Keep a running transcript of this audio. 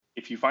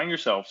if you find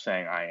yourself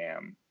saying I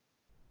am,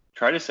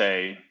 try to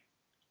say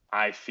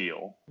I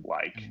feel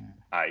like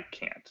I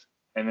can't,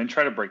 and then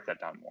try to break that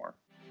down more.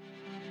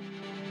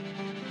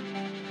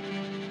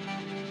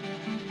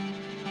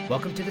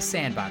 Welcome to The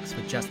Sandbox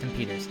with Justin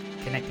Peters,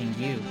 connecting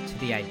you to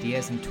the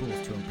ideas and tools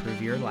to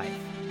improve your life.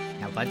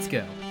 Now let's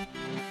go.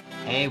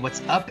 Hey,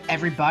 what's up,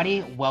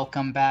 everybody?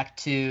 Welcome back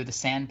to The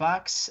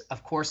Sandbox.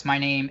 Of course, my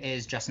name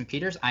is Justin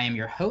Peters. I am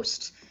your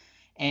host,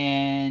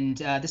 and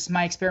this is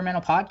my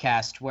experimental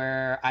podcast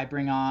where I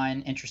bring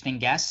on interesting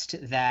guests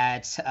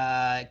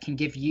that can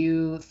give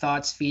you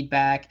thoughts,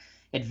 feedback,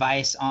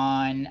 advice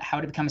on how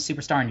to become a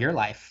superstar in your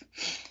life.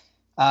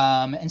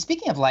 And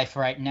speaking of life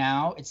right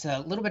now, it's a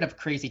little bit of a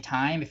crazy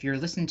time. If you're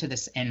listening to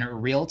this in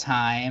real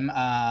time,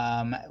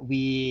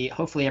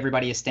 hopefully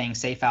everybody is staying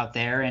safe out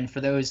there. And for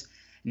those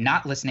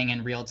not listening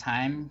in real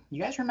time,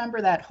 you guys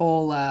remember that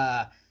whole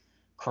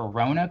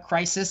Corona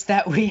crisis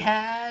that we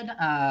had?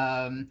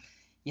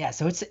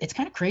 So it's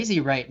kind of crazy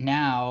right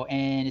now,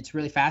 and it's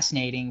really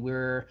fascinating.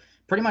 We're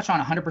pretty much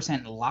on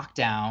 100%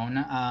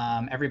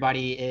 lockdown.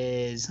 Everybody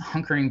is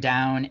hunkering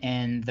down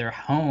in their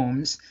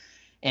homes.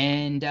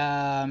 And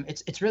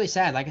it's really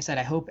sad. Like I said,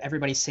 I hope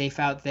everybody's safe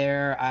out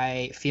there.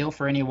 I feel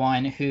for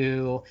anyone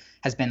who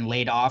has been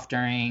laid off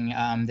during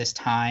this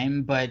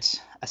time. But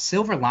a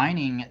silver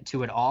lining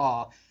to it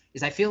all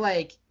is I feel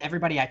like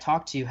everybody I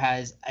talk to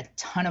has a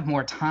ton of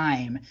more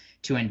time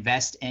to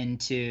invest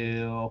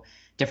into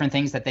different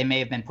things that they may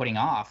have been putting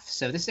off.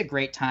 So this is a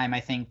great time, I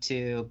think,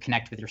 to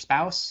connect with your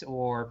spouse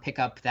or pick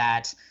up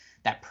that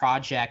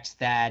project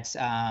that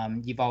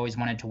you've always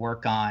wanted to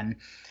work on.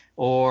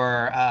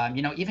 Or,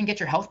 even get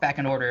your health back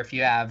in order if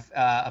you have,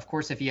 of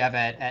course, if you have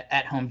an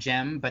at-home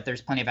gym, but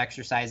there's plenty of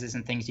exercises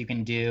and things you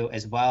can do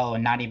as well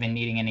and not even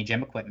needing any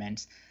gym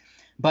equipment.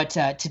 But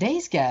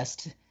today's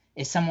guest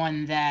is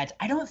someone that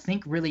I don't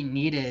think really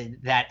needed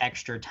that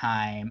extra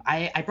time.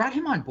 I brought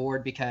him on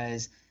board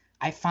because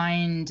I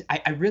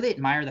really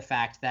admire the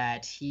fact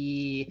that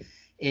he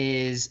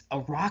is a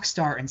rock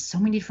star in so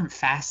many different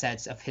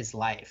facets of his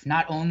life.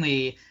 Not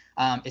only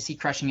is he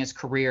crushing his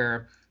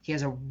career, he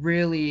has a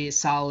really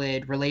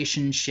solid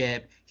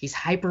relationship. He's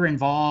hyper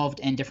involved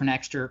in different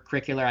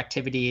extracurricular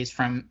activities,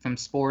 from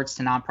sports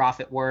to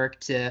nonprofit work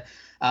to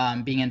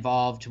being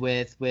involved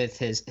with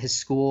his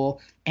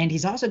school. And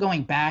he's also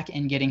going back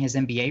and getting his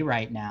MBA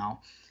right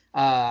now.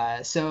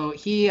 So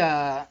he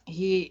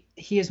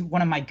is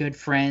one of my good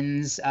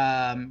friends,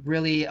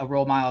 really a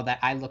role model that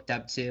I looked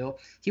up to.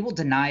 He will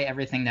deny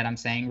everything that I'm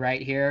saying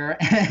right here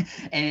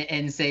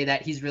and say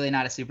that he's really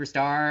not a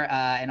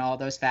superstar in all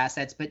those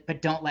facets,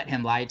 but don't let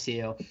him lie to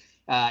you.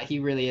 He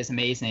really is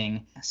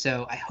amazing.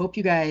 So I hope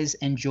you guys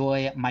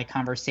enjoy my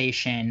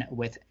conversation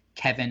with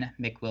Kevin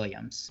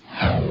McWilliams.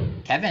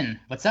 Kevin,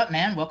 what's up,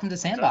 man? Welcome to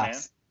Sandbox.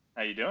 What's up,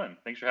 man? How you doing?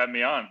 Thanks for having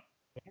me on.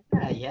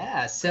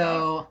 Yeah.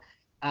 So,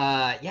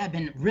 I've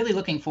been really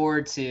looking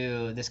forward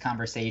to this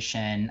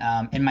conversation.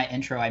 In my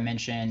intro, I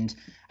mentioned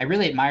I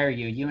really admire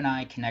you. You and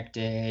I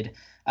connected.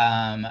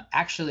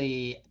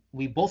 Actually,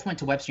 we both went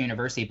to Webster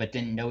University, but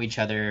didn't know each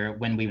other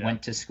when we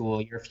went to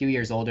school. You're a few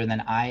years older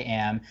than I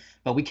am,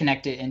 but we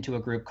connected into a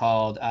group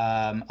called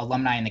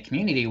Alumni in the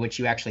Community, which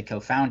you actually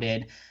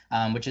co-founded,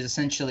 which is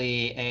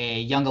essentially a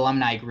young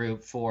alumni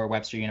group for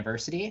Webster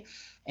University.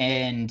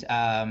 And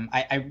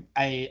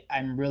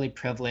I'm really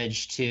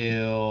privileged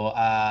to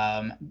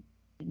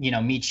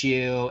meet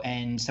you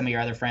and some of your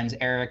other friends,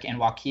 Eric and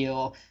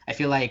Wakil. I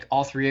feel like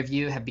all three of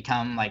you have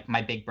become like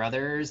my big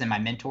brothers and my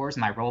mentors,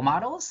 my role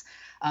models.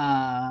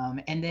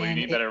 And then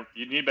you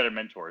need better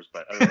mentors,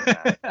 but other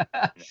than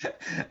that,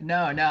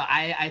 no,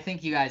 I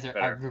think you guys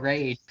are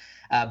great.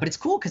 But it's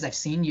cool because I've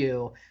seen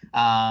you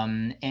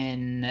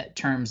in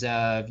terms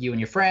of you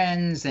and your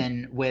friends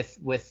and with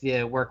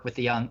the work with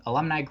the young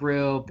alumni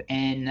group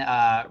in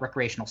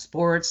recreational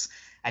sports.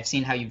 I've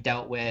seen how you've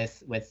dealt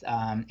with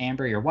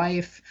Amber, your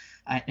wife.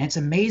 And it's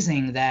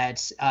amazing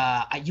that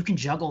you can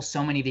juggle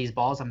so many of these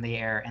balls in the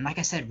air. And like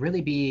I said,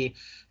 really be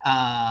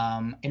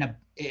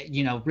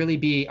really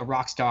be a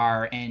rock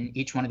star in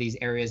each one of these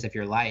areas of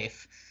your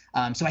life.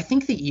 So I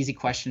think the easy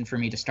question for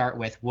me to start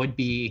with would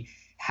be,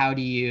 how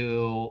do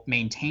you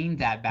maintain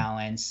that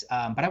balance?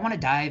 But I want to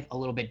dive a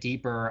little bit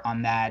deeper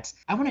on that.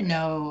 I want to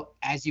know,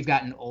 as you've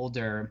gotten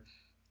older,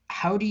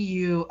 how do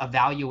you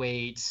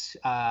evaluate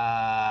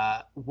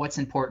what's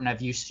important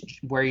of you,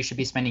 where you should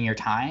be spending your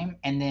time?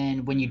 And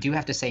then when you do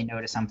have to say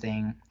no to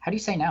something, how do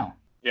you say no?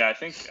 Yeah, I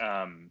think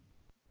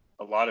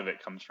a lot of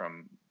it comes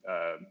from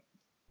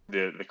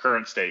the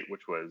current state,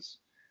 which was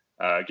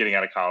getting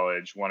out of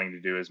college, wanting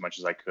to do as much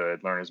as I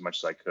could, learn as much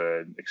as I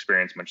could,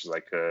 experience as much as I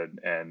could,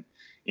 and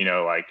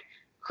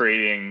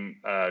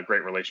creating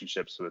great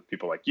relationships with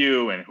people like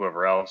you and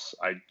whoever else.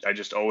 I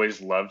just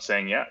always loved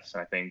saying yes.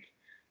 And I think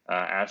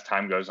as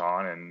time goes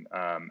on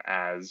and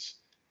as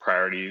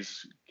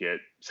priorities get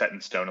set in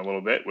stone a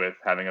little bit with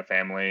having a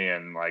family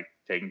and like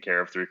taking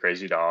care of 3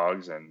 crazy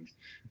dogs and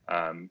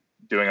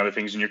doing other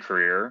things in your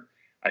career,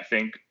 I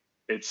think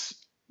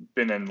it's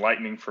been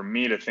enlightening for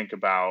me to think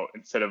about,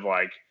 instead of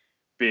like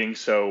being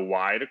so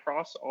wide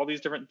across all these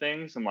different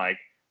things and like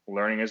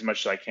learning as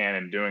much as I can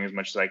and doing as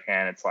much as I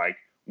can. It's like,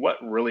 what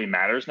really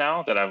matters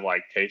now that I've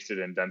like tasted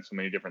and done so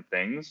many different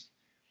things?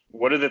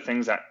 What are the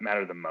things that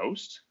matter the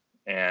most?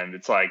 And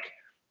it's like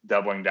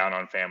doubling down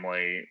on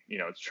family,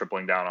 it's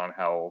tripling down on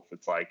health.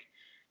 It's like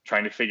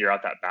trying to figure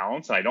out that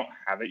balance. And I don't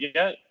have it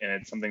yet. And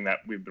it's something that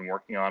we've been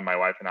working on, my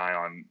wife and I,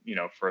 on,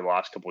 for the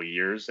last couple of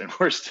years. And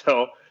we're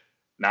still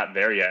not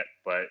there yet,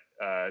 but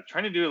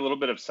trying to do a little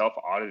bit of self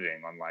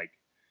auditing on like,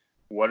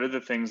 what are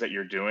the things that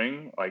you're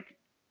doing? Like,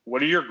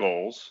 what are your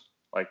goals?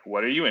 Like,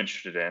 what are you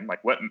interested in?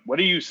 Like, what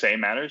do you say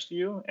matters to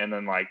you? And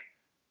then like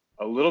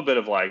a little bit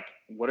of like,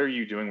 what are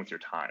you doing with your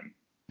time?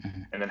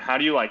 Mm-hmm. And then how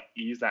do you like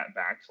ease that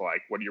back to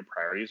like what your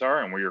priorities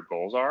are and where your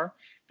goals are?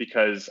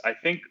 Because I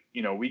think,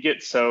 we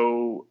get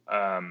so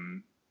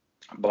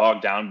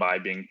bogged down by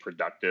being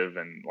productive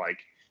and like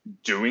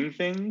doing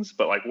things,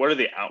 but like, what are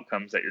the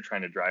outcomes that you're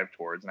trying to drive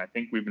towards? And I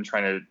think we've been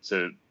trying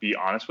to be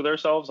honest with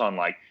ourselves on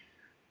like,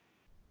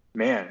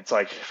 man, it's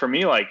like for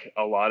me, like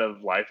a lot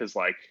of life is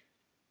like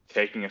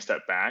taking a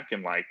step back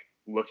and like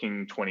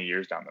looking 20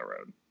 years down the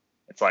road.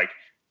 It's like,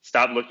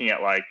 stop looking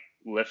at like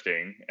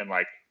lifting and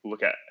like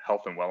look at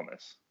health and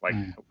wellness. Like,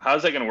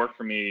 how's that going to work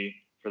for me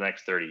for the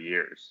next 30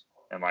 years?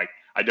 And like,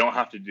 I don't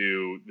have to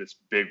do this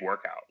big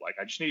workout. Like,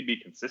 I just need to be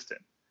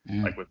consistent,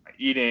 like with my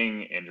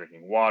eating and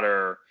drinking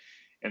water.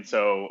 And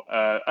so,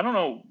 I don't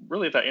know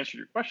really if that answered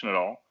your question at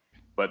all,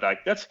 but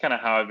like, that's kind of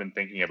how I've been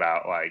thinking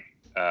about like,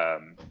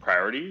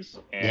 priorities.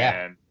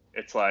 And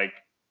it's like,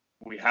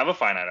 we have a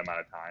finite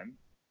amount of time.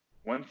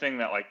 One thing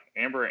that like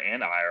Amber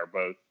and I are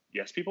both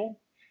yes people.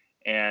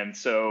 And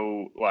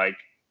so like,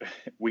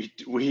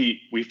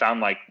 we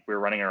found like we're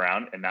running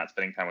around and not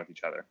spending time with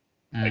each other,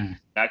 like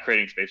not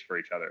creating space for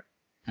each other,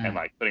 and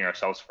like putting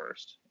ourselves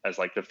first as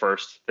like the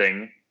first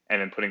thing,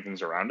 and then putting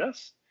things around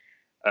us.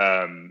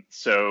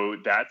 So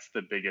that's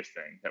the biggest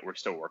thing that we're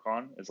still working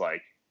on is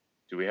like,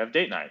 do we have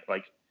date night?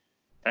 Like,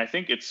 and I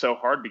think it's so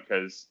hard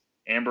because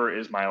Amber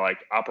is my like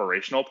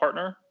operational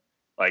partner,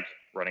 like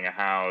running a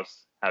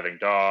house, having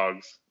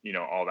dogs,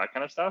 all that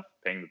kind of stuff,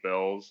 paying the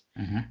bills.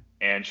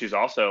 And she's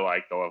also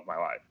like the love of my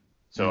life.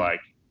 So like,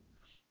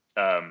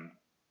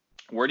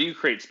 where do you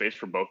create space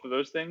for both of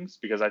those things?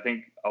 Because I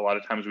think a lot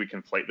of times we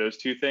conflate those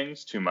two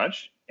things too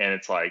much, and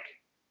it's like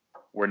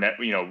we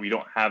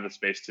don't have the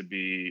space to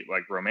be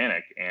like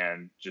romantic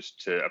and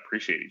just to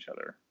appreciate each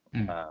other.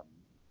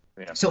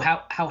 So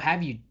how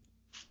have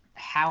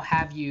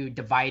you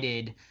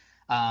divided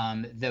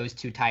those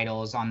two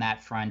titles on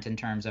that front in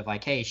terms of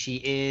like, hey,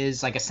 she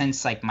is like a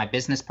sense like my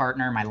business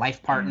partner, my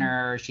life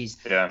partner. She's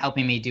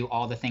helping me do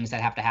all the things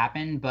that have to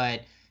happen,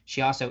 but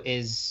she also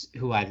is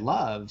who I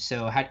love.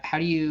 So how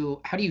do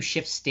you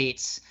shift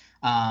states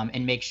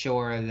and make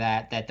sure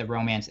that the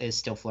romance is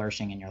still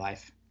flourishing in your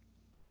life?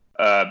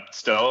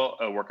 Still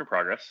a work in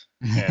progress,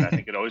 and I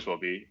think it always will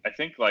be. I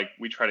think like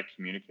we try to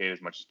communicate as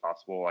much as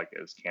possible, like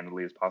as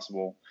candidly as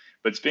possible,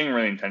 but it's being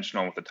really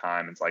intentional with the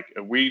time. It's like,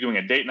 are we doing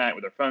a date night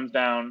with our phones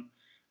down?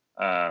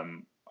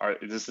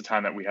 Is this the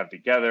time that we have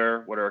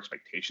together? What are our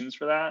expectations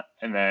for that?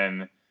 And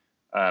then,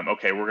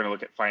 okay, we're going to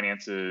look at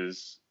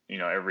finances,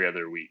 every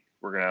other week.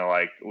 We're going to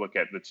like look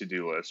at the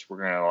to-do list. We're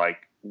going to like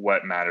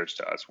what matters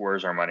to us.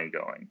 Where's our money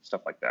going?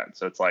 Stuff like that.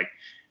 So it's like,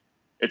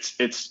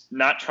 it's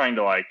not trying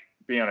to like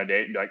be on a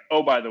date and be like,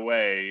 oh, by the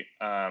way,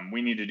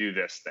 we need to do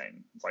this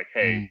thing. It's like,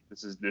 hey,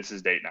 this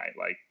is date night.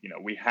 Like,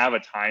 we have a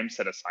time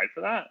set aside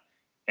for that,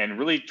 and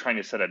really trying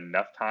to set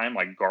enough time,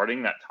 like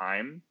guarding that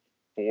time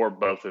for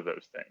both of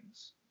those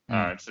things.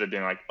 Instead of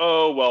being like,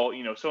 oh, well,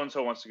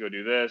 so-and-so wants to go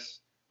do this.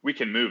 We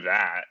can move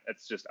that.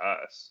 It's just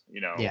us,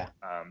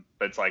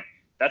 but it's like,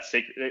 that's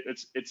sacred.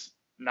 It's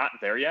not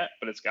there yet,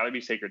 but it's got to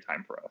be sacred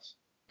time for us.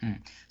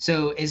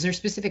 So is there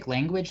specific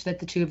language that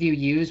the two of you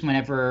use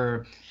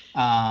whenever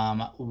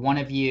one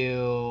of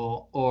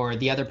you or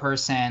the other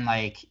person,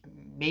 like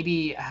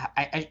maybe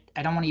I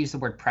don't want to use the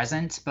word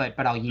present, but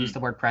I'll use the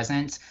word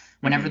present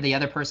whenever the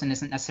other person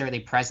isn't necessarily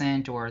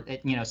present or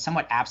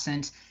somewhat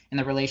absent in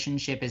the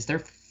relationship? Is there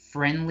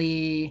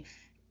friendly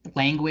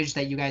language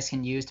that you guys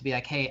can use to be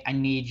like, hey, I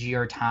need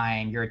your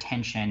time, your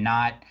attention,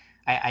 not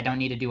I don't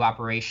need to do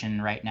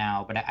operation right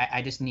now, but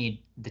I just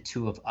need the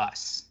two of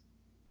us?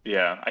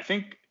 Yeah, I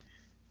think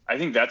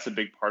that's a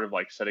big part of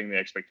like setting the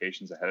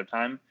expectations ahead of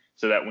time,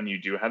 so that when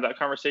you do have that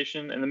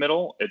conversation in the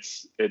middle,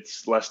 it's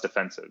less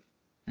defensive.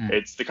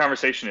 It's the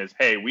conversation is,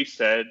 hey, we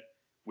said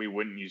we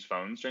wouldn't use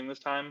phones during this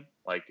time.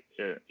 Like,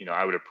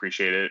 I would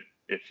appreciate it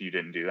if you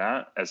didn't do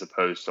that, as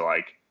opposed to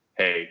like,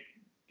 hey,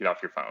 get off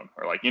your phone,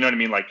 or like, you know what I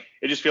mean? Like,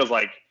 it just feels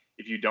like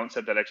if you don't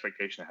set that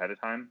expectation ahead of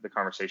time, the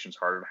conversation's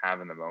harder to have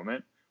in the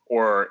moment,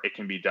 or it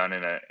can be done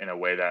in a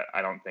way that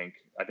I think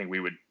we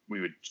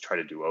would try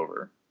to do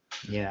over.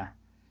 Yeah.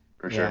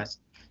 For sure.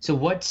 So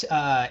what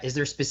is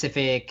there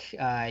specific,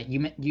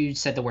 you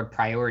said the word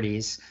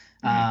priorities.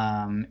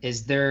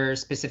 Is there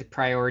specific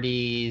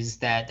priorities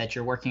that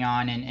you're working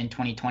on in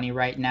 2020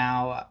 right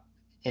now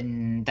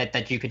and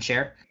that you could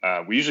share?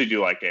 We usually do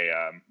like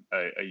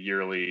a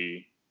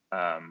yearly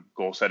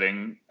goal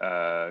setting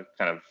kind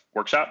of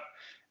workshop.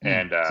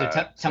 And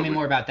so tell me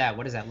more about that.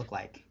 What does that look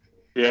like?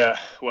 Yeah.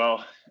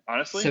 Well,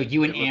 honestly, So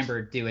you and it looks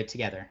Amber do it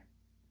together.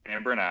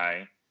 Amber and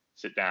I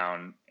sit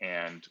down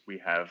and we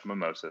have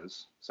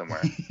mimosas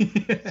somewhere.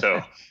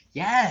 So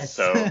Yes.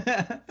 so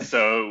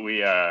so we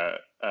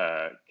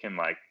can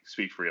like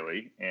speak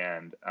freely,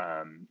 and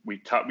we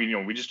talk.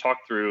 We just talk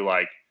through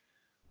like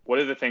what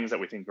are the things that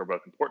we think are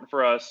both important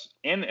for us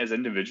and as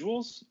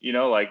individuals.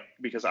 Like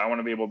because I want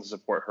to be able to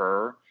support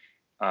her.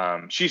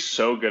 She's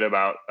so good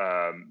about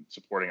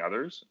supporting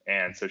others,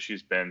 and so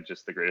she's been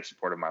just the greatest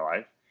support of my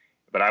life.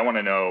 But I want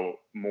to know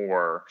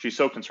more. She's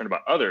so concerned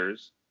about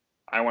others.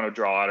 I want to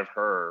draw out of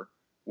her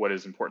what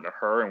is important to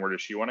her and where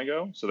does she want to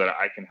go, so that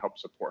I can help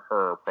support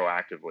her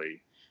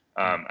proactively,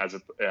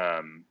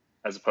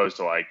 as opposed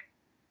to like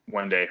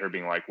one day her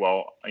being like,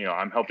 well,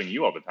 I'm helping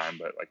you all the time,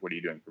 but like, what are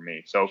you doing for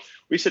me? So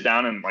we sit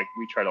down and like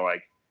we try to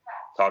like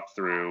talk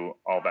through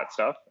all that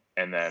stuff,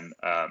 and then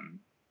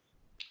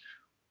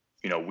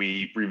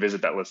we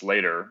revisit that list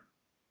later.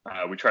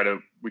 We try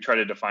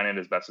to define it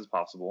as best as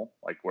possible.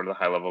 Like, what are the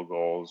high level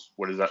goals?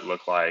 What does that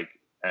look like?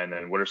 And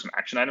then what are some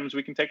action items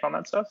we can take on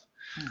that stuff?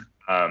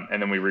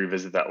 And then we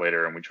revisit that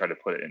later, and we try to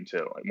put it into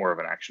like more of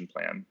an action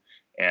plan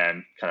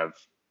and kind of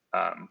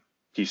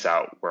piece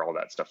out where all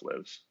that stuff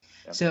lives.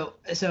 Yeah.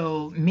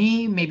 So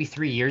me maybe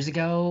 3 years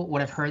ago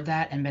would have heard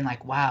that and been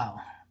like, wow,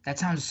 that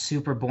sounds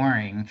super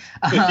boring.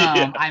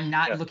 Yeah. I'm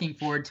not Yeah. looking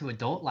forward to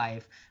adult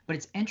life. But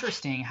it's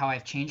interesting how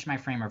I've changed my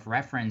frame of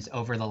reference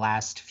over the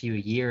last few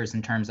years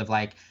in terms of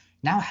like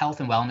now health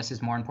and wellness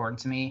is more important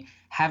to me.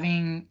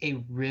 Having a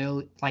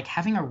really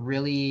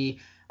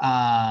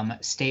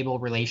stable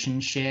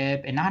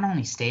relationship, and not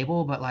only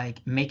stable, but like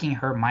making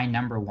her my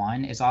number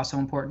one is also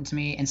important to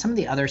me. And some of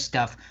the other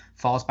stuff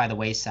falls by the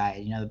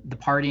wayside, the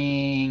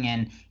partying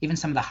and even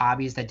some of the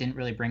hobbies that didn't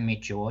really bring me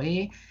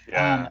joy.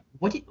 Yeah.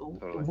 What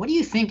Totally. do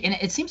you think? And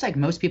it seems like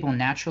most people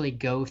naturally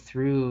go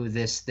through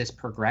this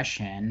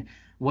progression.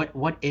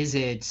 What is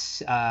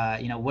it?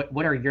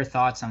 What are your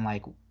thoughts on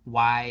like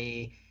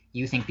why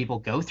you think people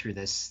go through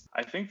this?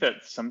 I think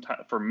that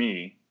sometimes for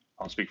me,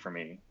 I'll speak for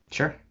me.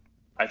 Sure.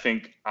 I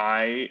think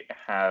I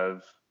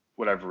have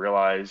what I've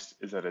realized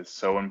is that it's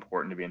so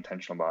important to be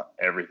intentional about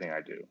everything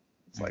I do.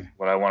 It's like Mhm.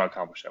 what I want to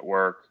accomplish at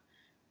work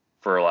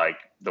for like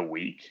the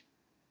week.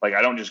 Like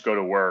I don't just go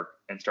to work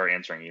and start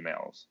answering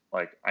emails.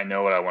 Like I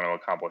know what I want to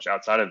accomplish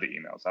outside of the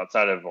emails,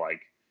 outside of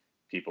like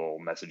people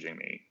messaging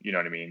me. You know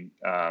what I mean?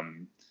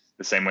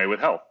 The same way with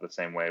health, the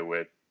same way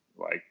with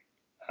like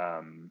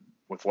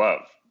with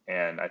love.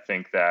 And I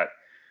think that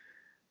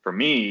for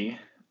me,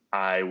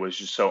 I was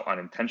just so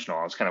unintentional.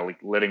 I was kind of like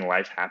letting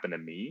life happen to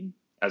me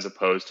as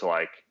opposed to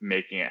like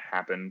making it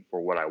happen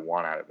for what I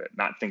want out of it,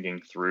 not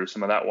thinking through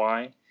some of that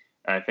why.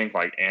 And I think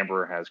like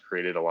Amber has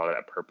created a lot of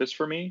that purpose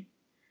for me.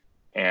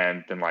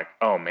 And then like,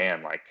 oh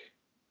man, like,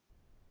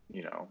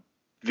 you know,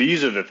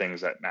 these are the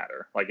things that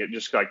matter. Like it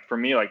just like for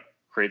me, like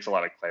creates a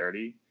lot of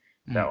clarity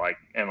that Mm. like,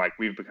 and like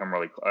we've become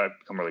really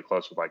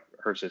close with like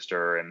her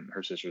sister and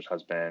her sister's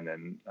husband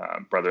and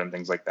brother and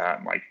things like that.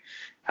 And like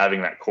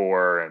having that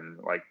core and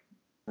like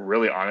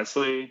really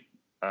honestly,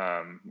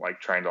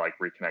 like trying to like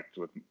reconnect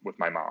with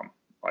my mom,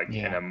 like in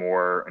Yeah. a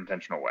more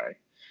intentional way.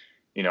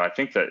 I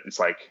think that it's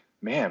like,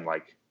 man,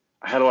 like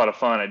I had a lot of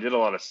fun. I did a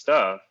lot of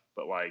stuff,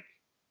 but like,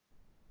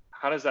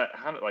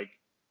 like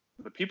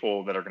the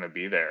people that are going to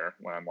be there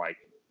when I'm like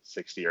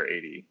 60 or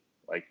 80,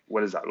 like,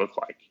 what does that look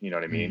like? You know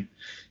what I Mm. mean?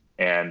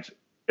 And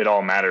it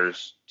all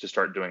matters to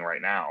start doing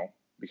right now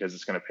because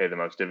it's going to pay the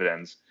most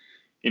dividends.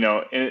 And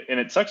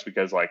it sucks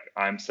because like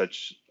I'm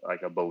such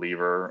like a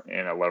believer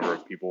and a lover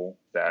of people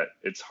that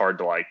it's hard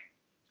to like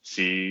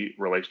see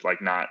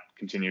like not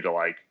continue to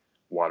like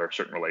water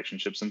certain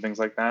relationships and things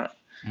like that.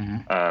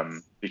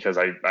 Mhm. Because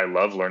I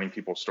love learning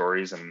people's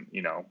stories and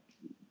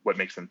what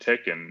makes them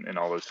tick and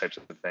all those types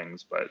of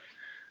things. But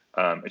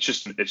it's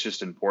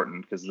just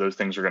important because those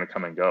things are going to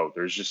come and go.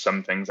 There's just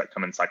some things that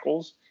come in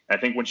cycles. And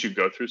I think once you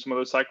go through some of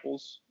those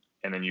cycles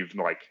and then you've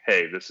like,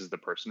 hey, this is the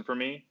person for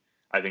me,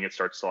 I think it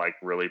starts to like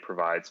really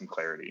provide some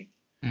clarity.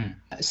 Mm.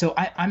 So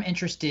I'm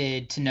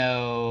interested to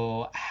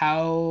know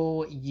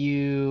how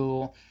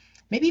you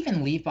maybe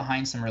even leave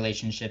behind some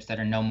relationships that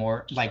are no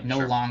more like no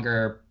Sure.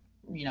 longer,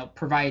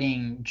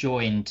 providing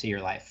joy into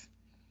your life.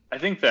 I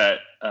think that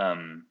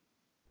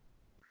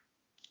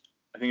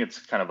I think it's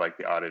kind of like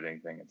the auditing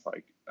thing. It's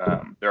like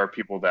there are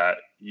people that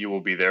you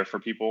will be there for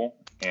people,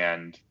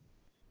 and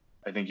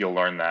I think you'll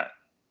learn that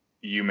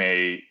you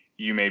may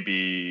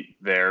be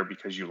there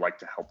because you like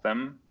to help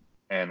them,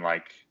 and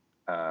like,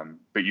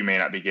 but you may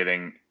not be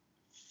getting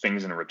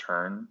things in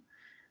return.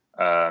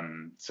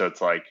 So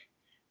it's like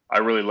I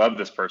really love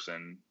this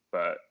person,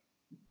 but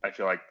I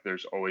feel like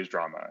there's always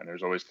drama and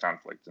there's always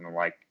conflict, and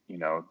like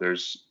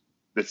there's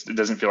this. It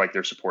doesn't feel like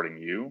they're supporting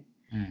you,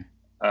 Mm.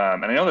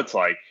 and I know that's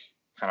like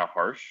kind of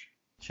harsh,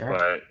 Sure.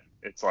 but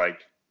it's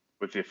like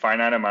with the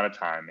finite amount of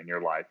time in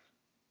your life,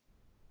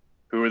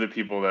 who are the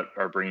people that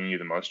are bringing you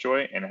the most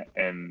joy,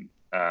 and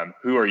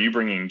who are you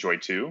bringing joy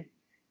to,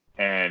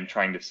 and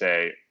trying to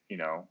say, you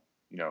know,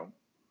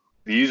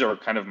 these are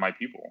kind of my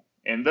people,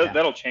 and Yeah.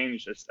 that'll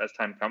change as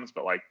time comes.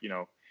 But like,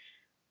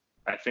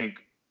 I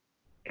think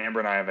Amber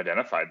and I have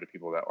identified the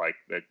people that like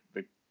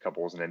the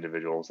couples and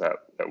individuals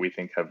that we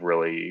think have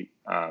really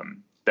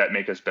that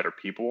make us better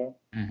people,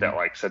 Hmm. that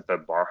like set the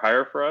bar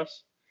higher for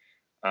us,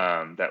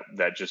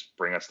 that just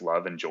bring us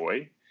love and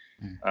joy.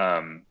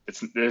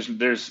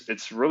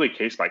 It's really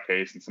case by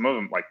case, and some of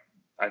them, like,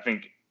 I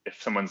think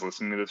if someone's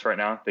listening to this right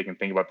now, they can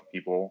think about the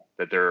people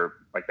that they're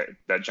like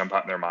that jump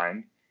out in their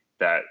mind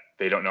that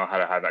they don't know how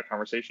to have that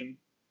conversation.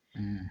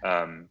 Mm.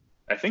 um,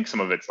 I think some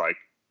of it's like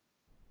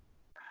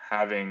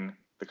having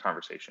the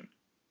conversation.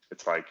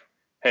 It's like,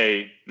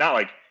 hey, not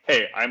like,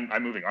 hey, I'm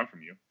moving on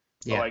from you,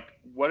 but Yeah. like,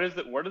 what are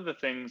the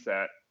things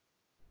that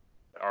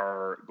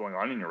are going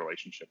on in your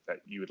relationship that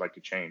you would like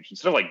to change?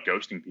 Instead of like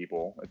ghosting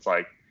people, it's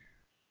like,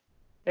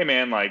 hey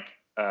man, like,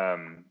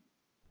 um,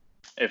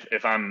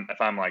 if I'm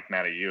like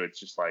mad at you, it's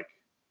just like,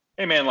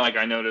 hey man, like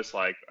I notice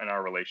like in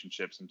our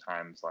relationship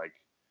sometimes like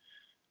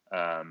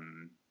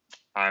um,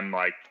 I'm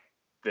like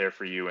there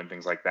for you and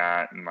things like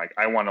that, and like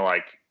I want to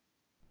like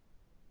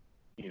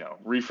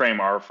reframe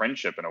our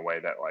friendship in a way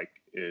that like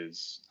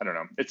is, I don't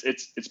know,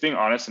 it's being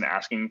honest and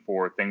asking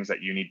for things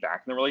that you need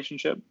back in the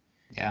relationship,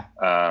 Yeah.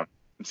 um,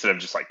 instead of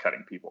just like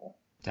cutting people.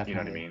 You know what I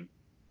Definitely. mean?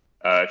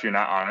 If you're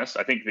not honest,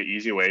 I think the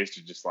easy way is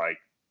to just like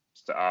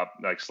stop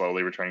like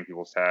slowly returning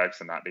people's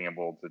texts and not being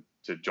able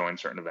to join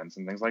certain events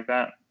and things like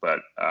that. But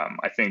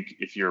I think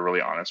if you're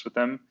really honest with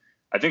them,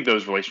 I think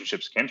those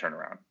relationships can turn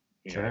around.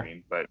 You know what I Sure.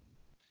 mean?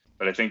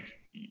 But I think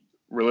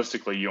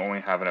realistically, you only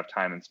have enough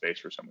time and space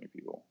for so many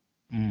people.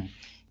 Mm.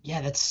 Yeah,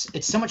 it's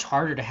so much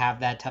harder to have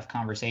that tough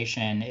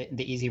conversation.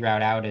 The easy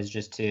route out is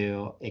just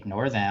to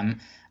ignore them.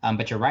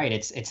 But you're right.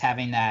 It's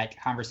having that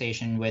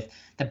conversation with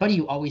the buddy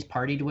you always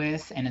partied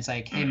with, and it's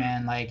like, hey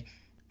man, like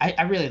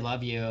I really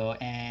love you,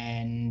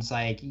 and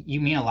like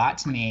you mean a lot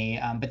to me.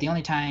 But the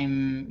only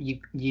time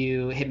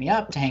you hit me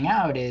up to hang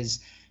out is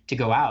to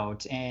go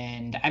out,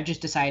 and I've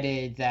just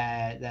decided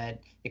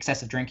that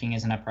excessive drinking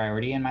isn't a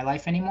priority in my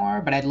life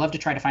anymore. But I'd love to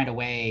try to find a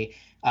way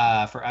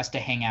for us to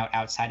hang out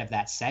outside of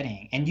that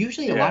setting. And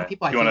usually a lot of Yeah.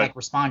 people I You feel want like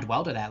respond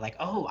well to that. Like,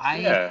 oh,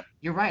 Yeah.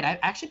 you're right.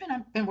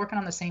 I've been working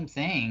on the same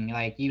thing.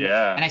 Like you, and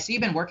Yeah. I see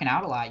you've been working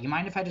out a lot. You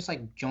mind if I just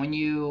like join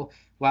you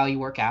while you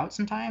work out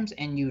sometimes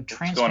and you Let's go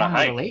on a transform a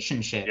hike.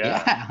 relationship? Yeah.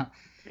 Yeah.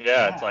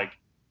 Yeah.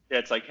 Yeah.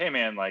 It's like, hey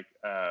man, like,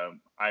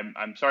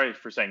 I'm sorry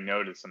for saying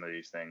no to some of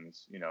these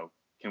things.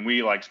 Can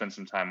we like spend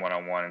some time one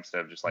on one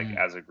instead of just like Mm,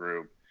 as a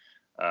group,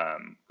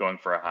 going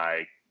for a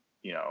hike,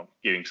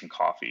 getting some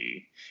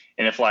coffee.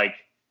 And if like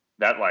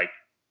that like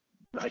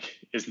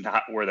is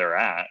not where they're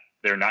at,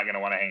 they're not going to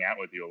want to hang out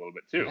with you a little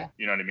bit too. yeah.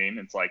 You know what I mean?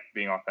 It's like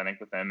being authentic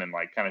with them and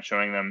like kind of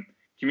showing them,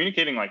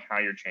 communicating like how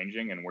you're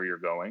changing and where you're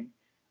going,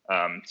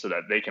 so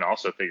that they can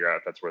also figure out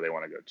if that's where they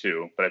want to go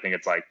too. But I think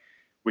it's like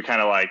we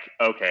kind of like,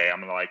 okay, I'm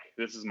gonna like,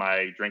 this is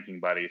my drinking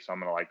buddy, so I'm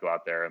gonna like go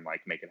out there and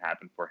like make it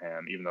happen for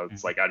him, even though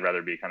it's like I'd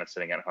rather be kind of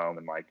sitting at home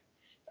and like,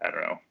 I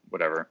don't know,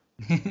 whatever,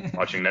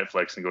 watching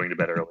Netflix and going to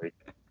bed early.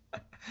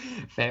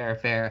 Fair,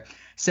 fair.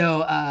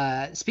 So,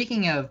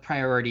 speaking of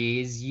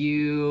priorities,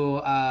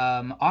 you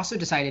also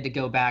decided to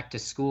go back to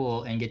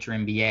school and get your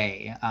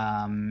MBA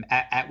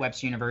at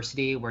Webster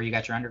University, where you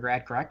got your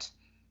undergrad, correct?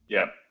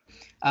 Yep.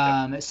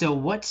 Yep. So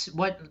what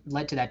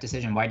led to that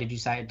decision? Why did you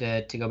decide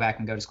to go back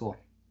and go to school?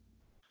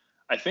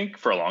 I think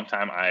for a long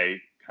time I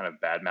kind of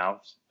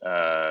badmouthed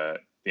the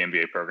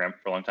MBA program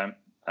for a long time.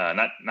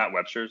 Not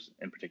Webster's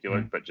in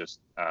particular, Mhm. but just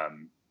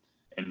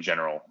in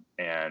general.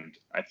 And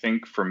I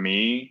think for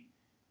me,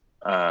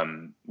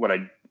 what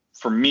I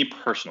for me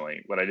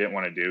personally, what I didn't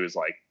want to do is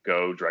like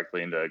go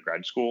directly into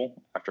grad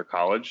school after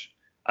college.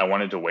 I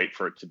wanted to wait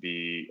for it to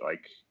be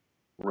like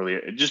really,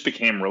 it just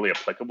became really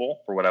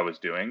applicable for what I was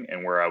doing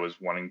and where I was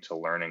wanting to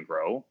learn and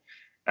grow.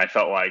 I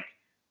felt like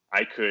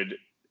I could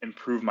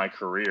improve my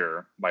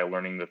career by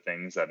learning the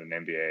things that an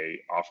MBA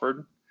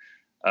offered.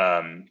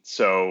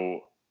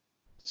 So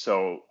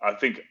I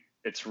think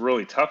it's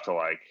really tough to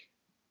like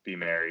be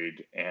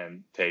married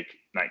and take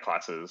night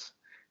classes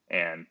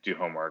and do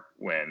homework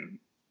when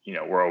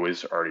we're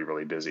always already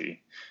really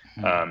busy.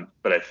 Mhm.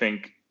 But I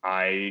think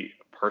I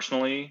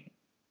personally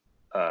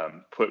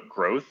put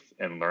growth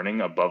and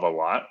learning above a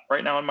lot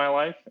right now in my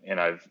life, and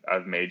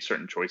I've made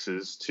certain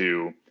choices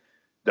to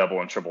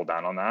double and triple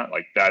down on that.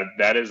 Like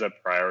that is a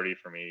priority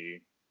for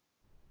me,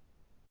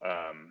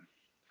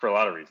 for a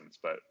lot of reasons.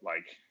 But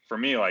like for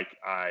me, like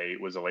I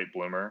was a late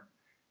bloomer,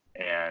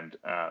 and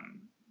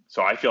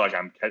so I feel like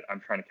I'm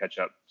trying to catch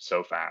up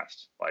so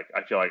fast. Like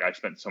I feel like I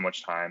spent so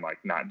much time like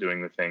not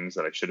doing the things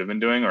that I should have been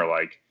doing, or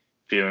like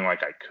feeling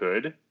like I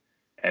could.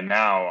 And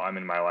now I'm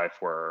in my life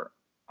where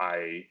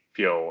I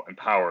feel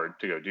empowered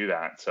to go do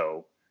that.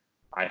 So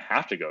I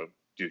have to go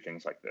do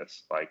things like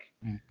this. Like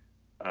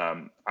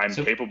Mhm. I'm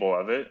So capable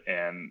of it,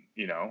 and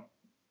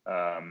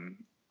um,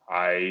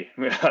 I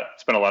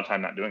spent a lot of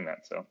time not doing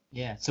that. So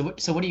yeah. So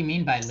what do you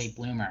mean by late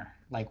bloomer?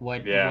 Like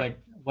yeah,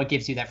 what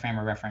gives you that frame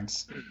of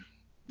reference?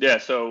 yeah.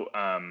 So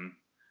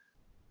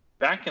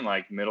back in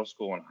like middle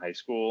school and high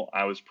school,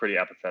 I was pretty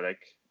apathetic.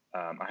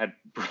 I had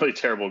really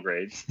terrible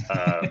grades,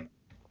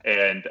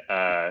 and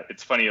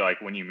it's funny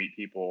like when you meet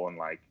people and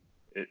like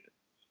it,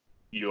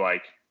 you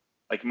like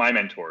my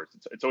mentors,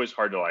 it's always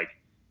hard to like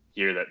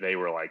hear that they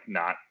were like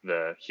not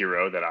the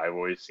hero that I've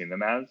always seen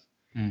them as.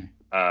 Mm.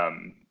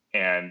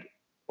 And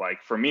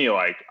like for me,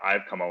 like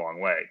I've come a long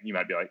way. You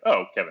might be like,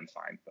 oh, Kevin's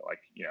fine, but like,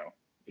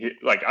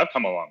 like I've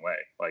come a long way.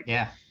 Like,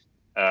 Yeah.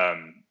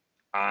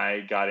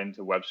 I got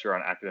into Webster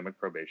on academic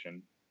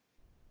probation.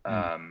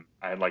 Mm.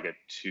 I had like a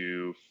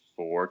 2.4,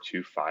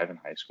 2.5 in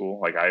high school.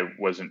 Like I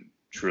wasn't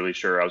truly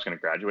sure I was going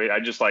to graduate.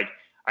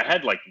 I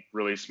had like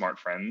really smart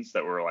friends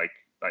that were like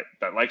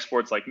that like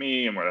sports like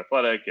me and were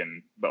athletic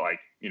but like,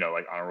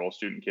 like honor roll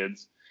student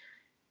kids.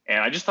 And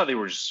I just thought they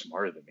were just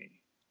smarter than me,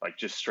 like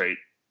just straight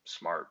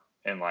smart.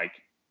 And like,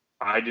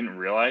 I didn't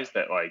realize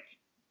that like,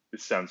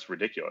 this sounds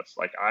ridiculous.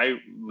 Like I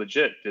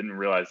legit didn't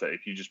realize that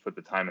if you just put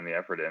the time and the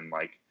effort in,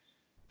 like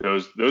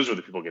those were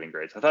the people getting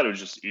grades. I thought it was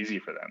just easy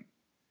for them.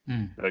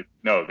 Mm. Like,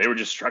 no, they were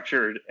just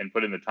structured and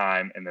put in the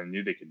time and then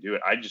knew they could do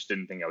it. I just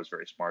didn't think I was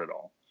very smart at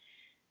all.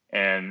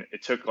 And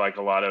it took like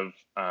a lot of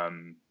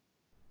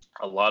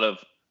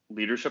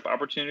leadership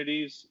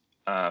opportunities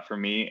for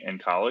me in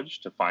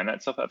college to find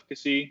that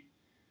self-efficacy,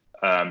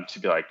 to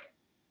be like,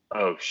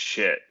 oh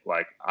shit,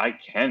 like I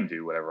can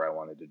do whatever I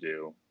wanted to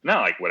do.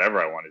 Not like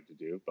whatever I wanted to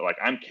do, but like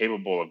I'm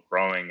capable of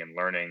growing and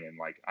learning, and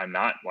like I'm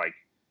not like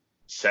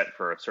set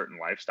for a certain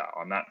lifestyle.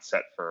 I'm not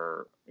set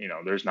for,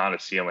 there's not a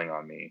ceiling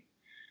on me.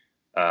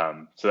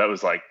 So that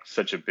was like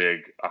such a big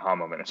aha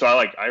moment. So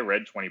I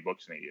read 20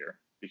 books in a year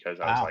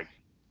because I was Wow. like,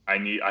 I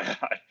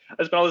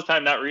spent all this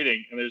time not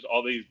reading, and there's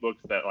all these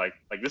books that like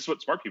this is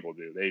what smart people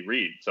do. They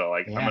read. So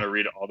like I'm Yeah. gonna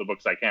read all the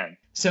books I can.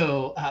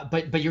 So,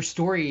 but your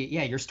story,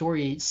 yeah, your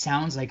story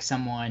sounds like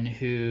someone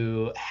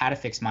who had a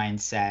fixed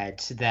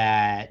mindset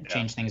that Yeah.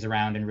 changed things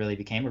around and really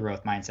became a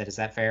growth mindset. Is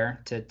that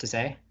fair to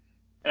say?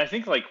 And I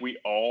think like we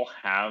all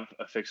have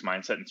a fixed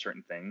mindset in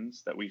certain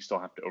things that we still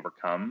have to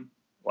overcome.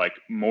 Like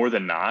more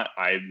than not,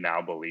 I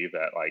now believe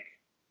that like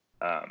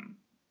um,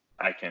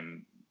 I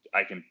can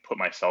put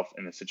myself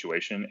in a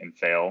situation and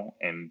fail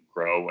and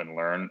grow and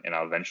learn, and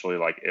I'll eventually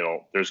like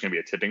there's gonna be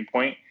a tipping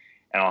point,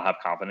 and I'll have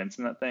confidence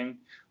in that thing.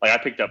 Like I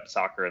picked up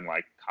soccer in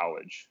like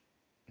college,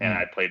 and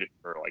I Mm. played it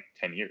for like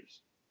 10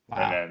 years, and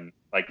Wow. then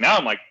like now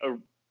I'm like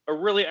a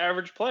really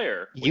average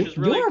player, which is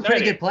You really were a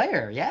pretty exciting. good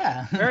player.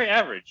 Yeah. Very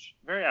average,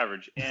 very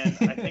average. And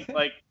I think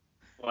like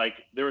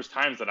there was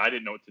times that I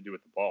didn't know what to do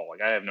with the ball.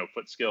 Like I have no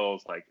foot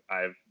skills. Like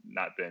I've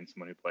not been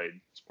someone who played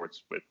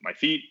sports with my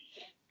feet.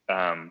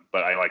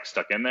 But I like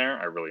stuck in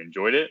there. I really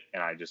enjoyed it,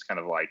 and I just kind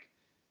of like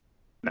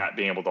not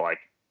being able to like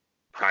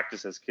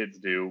practice as kids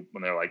do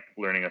when they're like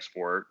learning a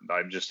sport.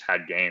 I just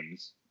had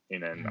games,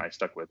 and then I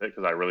stuck with it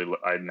because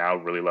I now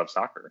really love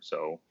soccer.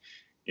 So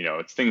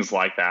it's things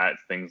like that.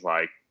 It's things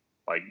like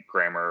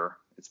grammar.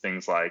 It's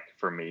things like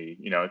for me,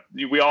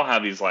 we all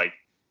have these like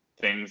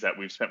things that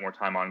we've spent more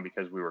time on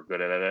because we were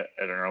good at it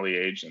at an early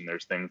age, and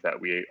there's things that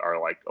we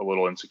are like a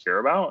little insecure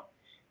about.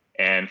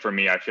 And for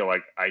me, I feel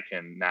like I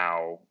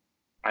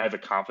have the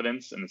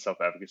confidence and the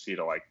self-efficacy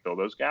to like fill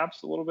those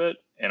gaps a little bit,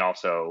 and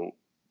also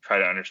try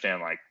to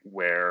understand like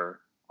where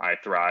I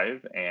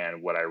thrive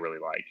and what I really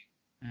like.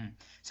 Mm.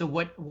 So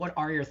what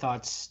are your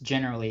thoughts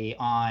generally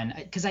on,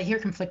 because I hear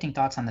conflicting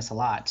thoughts on this a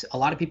lot. A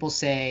lot of people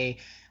say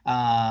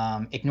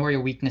ignore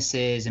your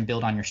weaknesses and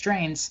build on your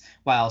strengths,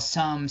 while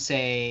some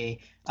say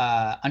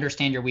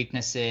understand your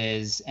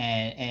weaknesses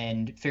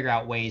and figure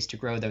out ways to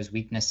grow those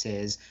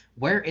weaknesses.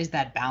 Where is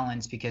that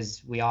balance?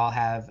 Because we all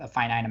have a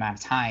finite amount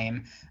of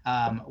time.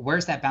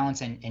 Where's that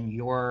balance in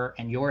your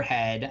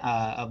head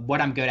of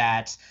what I'm good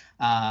at,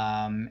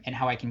 and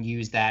how I can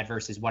use that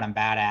versus what I'm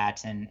bad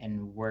at,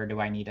 and where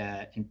do I need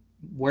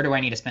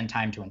to spend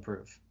time to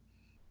improve?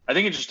 I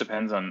think it just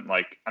depends on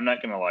like I'm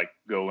not gonna like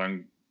go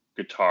learn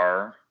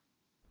guitar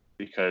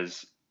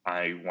because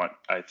I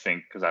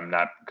think because I'm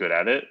not good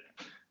at it.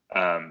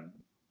 Um,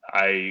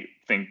 I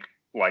think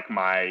like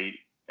my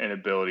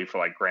inability for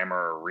like grammar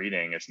or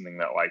reading is something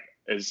that like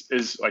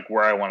is like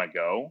where I want to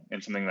go,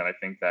 and something that I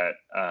think that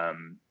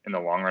in the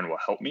long run will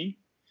help me.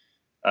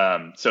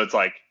 So it's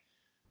like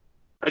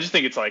I just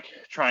think it's like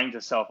trying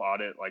to self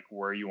audit like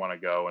where you want to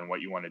go and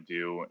what you want to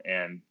do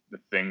and the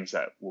things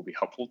that will be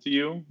helpful to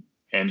you,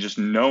 and just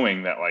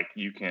knowing that like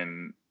you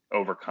can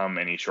overcome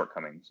any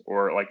shortcomings,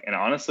 or like, and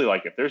honestly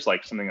like if there's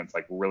like something that's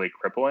like really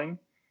crippling,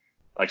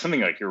 like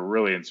something like you're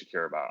really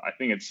insecure about, I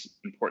think it's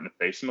important to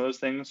face some of those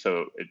things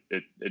so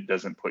it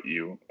doesn't put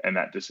you in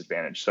that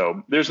disadvantage.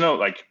 So there's no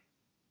like,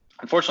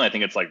 unfortunately I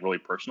think it's like really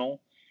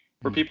personal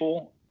for Mm.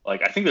 people.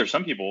 Like I think there's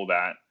some people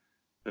that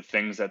the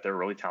things that they're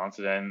really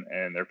talented in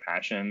and their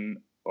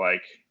passion,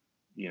 like,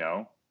 you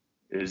know,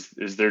 is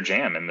their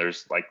jam, and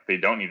there's like they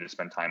don't need to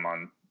spend time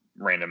on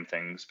random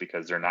things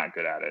because they're not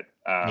good at it.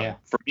 Yeah.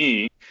 For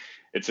me,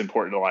 it's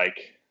important to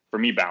like, for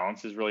me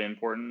balance is really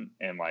important,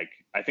 and like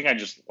I think I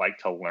just like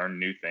to learn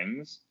new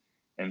things,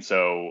 and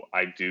so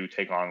I do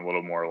take on a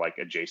little more like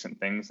adjacent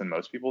things than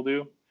most people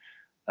do.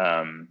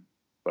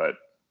 But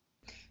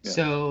yeah.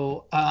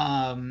 So,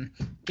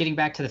 getting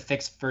back to the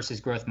fixed versus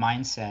growth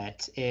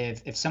mindset,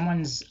 if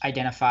someone's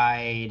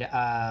identified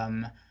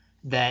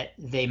that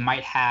they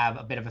might have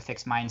a bit of a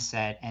fixed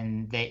mindset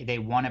and they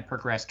want to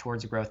progress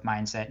towards a growth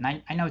mindset.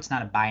 And I know it's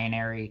not a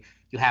binary.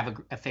 You have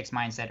a fixed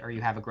mindset or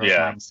you have a growth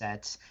Yeah.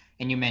 mindset.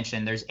 And you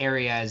mentioned there's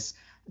areas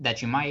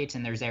that you might,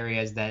 and there's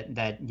areas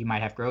that you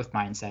might have growth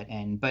mindset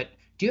in. But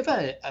do you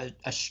have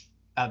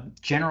a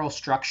general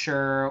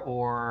structure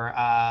or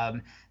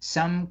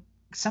some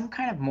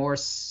kind of more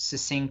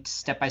succinct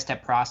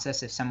step-by-step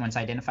process if someone's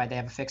identified they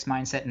have a fixed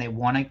mindset and they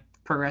want to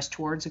progress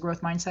towards a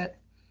growth mindset?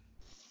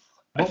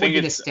 I What would think be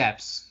the it's,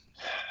 steps?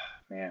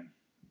 man,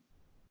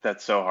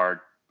 that's so hard.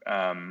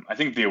 I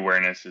think the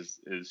awareness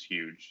is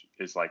huge.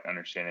 Is like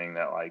understanding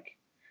that like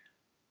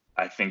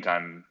I think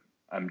I'm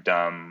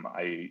dumb.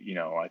 I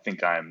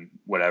think I'm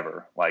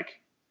whatever.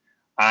 Like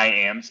I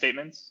am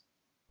statements.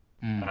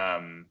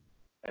 Mm,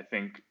 I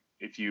think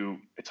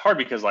it's hard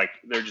because like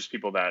they're just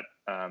people that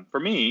for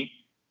me,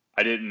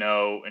 I didn't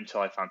know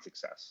until I found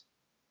success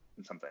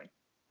in something,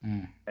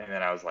 mm, and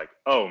then I was like,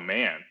 oh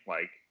man,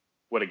 like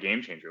what a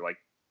game changer. Like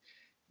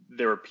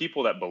there were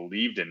people that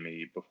believed in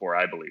me before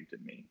I believed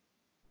in me,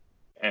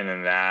 and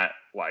then that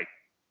like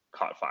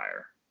caught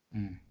fire.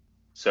 mm,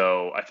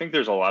 So I think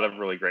there's a lot of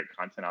really great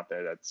content out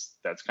there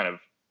that's kind of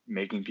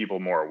making people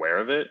more aware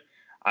of it.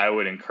 I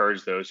would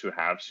encourage those who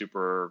have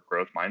super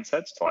growth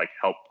mindsets to like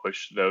help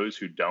push those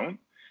who don't,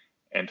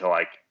 and to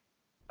like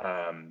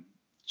um,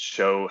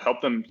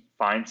 help them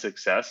find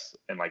success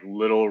in like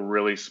little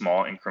really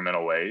small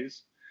incremental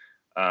ways,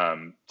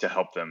 to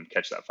help them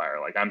catch that fire.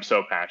 Like I'm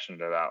so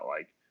passionate about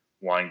like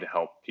wanting to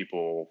help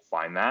people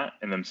find that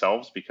in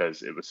themselves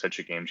because it was such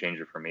a game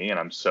changer for me, and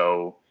I'm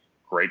so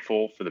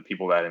grateful for the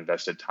people that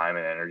invested time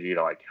and energy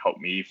to like help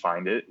me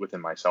find it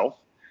within myself,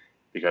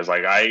 because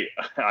like I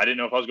didn't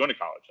know if I was going to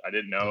college. I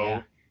didn't yeah.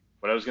 know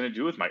what I was going to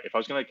do with if I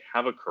was going to like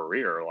have a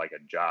career or like a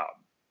job.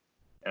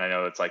 And I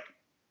know it's like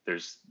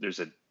there's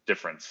a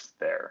difference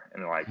there,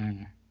 and like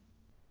Mm,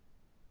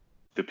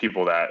 the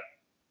people that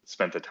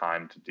spent the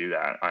time to do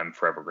that, I'm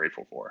forever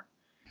grateful for.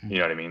 You know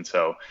mm, what I mean?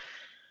 So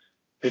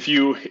if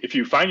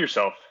you find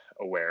yourself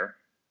aware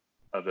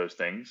of those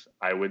things,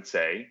 I would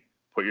say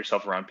put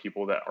yourself around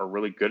people that are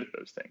really good at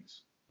those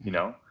things. You mm.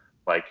 know,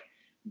 like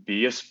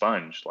be a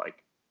sponge. Like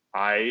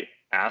I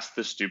asked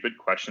the stupid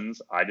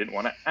questions I didn't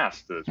want to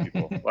ask to those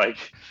people. Like,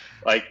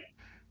 like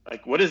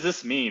what does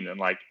this mean? And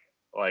like,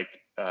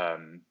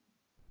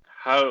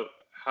 how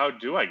how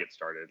do I get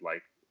started?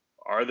 Like,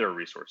 are there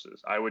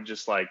resources? I would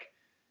just like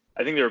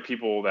I think there are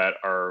people that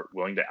are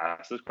willing to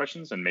ask those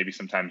questions, and maybe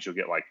sometimes you'll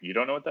get like, you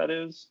don't know what that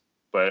is.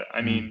 But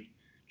I Mm. mean,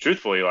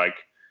 truthfully, like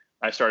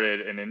I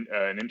started an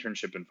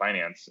internship in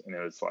finance, and it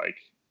was like,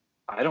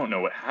 I don't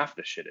know what half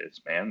the shit is,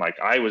 man. Like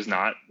I was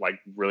not like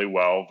really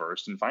well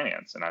versed in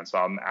finance, and so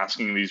I'm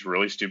asking these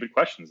really stupid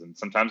questions, and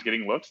sometimes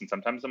getting looks, and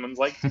sometimes someone's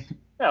like,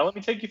 yeah, let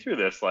me take you through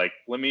this. Like,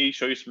 let me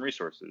show you some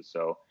resources.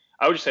 So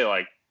I would just say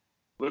like,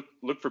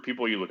 look for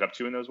people you look up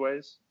to in those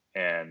ways,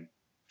 and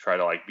try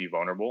to like be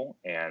vulnerable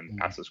and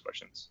Mm. ask those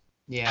questions.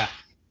 Yeah.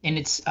 And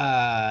it's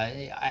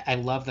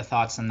I love the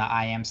thoughts on the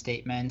I am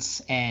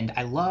statements, and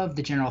I love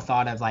the general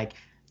thought of like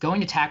going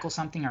to tackle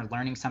something or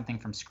learning something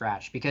from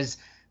scratch, because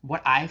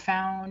what I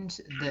found,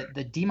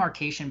 the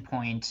demarcation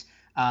point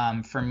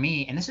for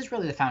me, and this is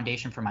really the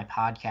foundation for my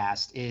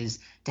podcast, is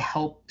to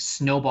help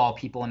snowball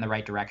people in the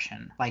right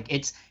direction. Like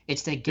it's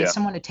to get Yeah.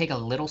 someone to take a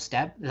little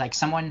step. Like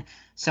someone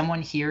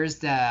hears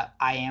the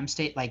I am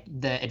state, like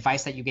the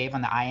advice that you gave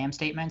on the I am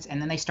statements, and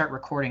then they start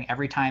recording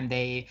every time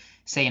they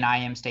say an I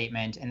am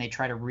statement, and they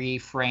try to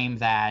reframe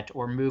that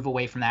or move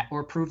away from that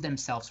or prove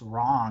themselves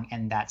wrong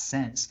in that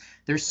sense.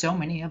 There's so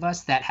many of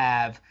us that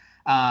have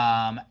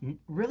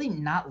really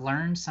not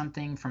learned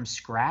something from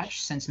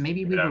scratch since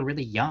maybe we Yeah. were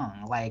really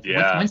young. Like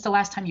Yeah. when's the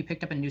last time you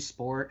picked up a new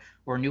sport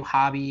or a new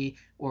hobby,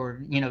 or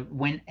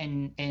went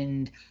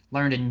and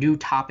learned a new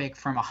topic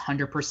from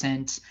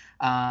 100%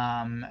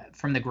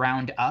 from the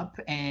ground up?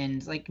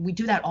 And like we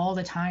do that all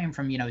the time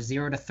from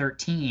 0 to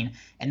 13,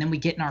 and then we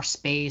get in our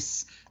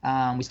space.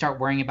 We start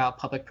worrying about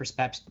public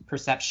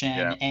perception,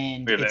 Yeah. We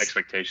and have it's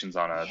expectations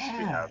on us.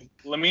 We yeah. have.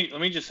 Let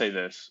me just say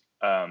this.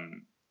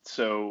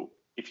 So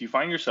if you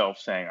find yourself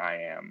saying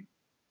I am,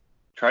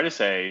 try to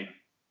say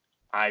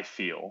I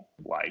feel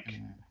like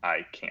Mm,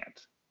 I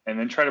can't, and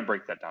then try to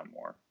break that down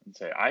more and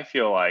say I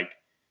feel like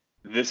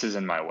this is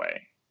in my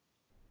way,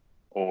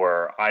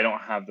 or I don't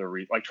have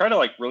like try to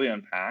like really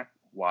unpack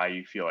why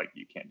you feel like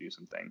you can't do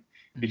something,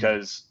 mm,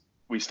 because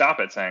we stop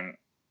at saying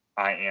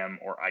I am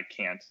or I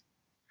can't.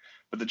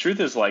 But the truth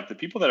is, like, the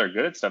people that are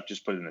good at stuff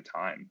just put in the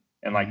time,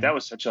 and like mm, that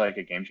was such like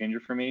a game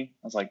changer for me.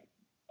 I was like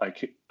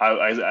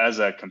as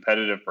a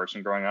competitive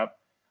person growing up,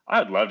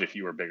 I'd loved if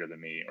you were bigger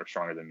than me or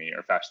stronger than me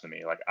or faster than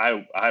me. Like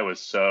I was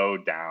so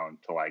down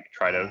to like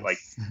try to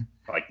yes.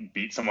 like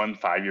beat someone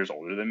 5 years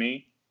older than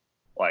me.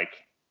 Like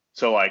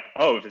so like,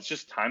 oh, if it's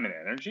just time and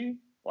energy,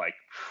 like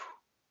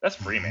that's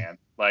free, man.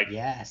 Like that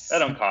Yes.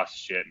 don't cost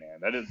shit,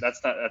 man.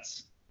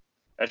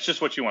 That's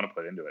just what you want to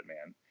put into it,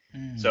 man.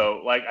 Mm,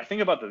 So like I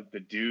think about the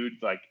dude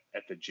like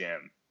at the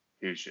gym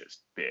who's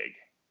just big.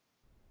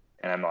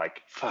 And I'm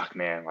like, fuck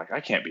man, like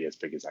I can't be as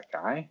big as that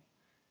guy.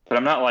 but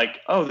I'm not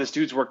like, oh, this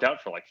dude's worked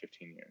out for like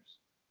 15 years.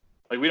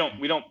 Like we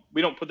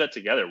don't put that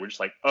together. We're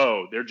just like,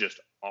 oh, they're just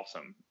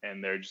awesome,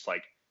 and they're just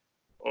like,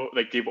 oh,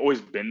 like they've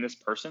always been this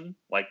person.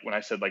 Like when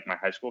I said like my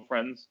high school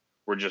friends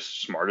were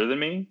just smarter than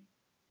me,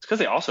 it's because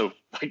they also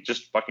like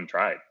just fucking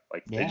tried.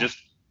 Like they just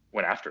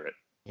went after it,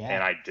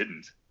 and I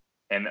didn't.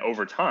 And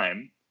over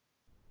time,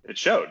 it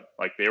showed.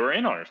 Like they were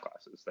in honors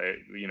classes. They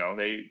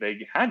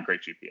had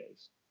great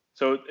GPAs.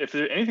 So if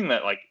there's anything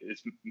that like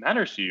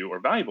matters to you or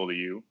valuable to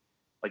you,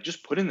 like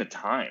just put in the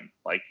time.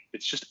 Like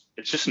it's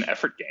just an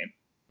effort game.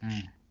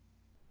 Mm.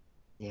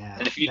 Yeah.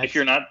 And if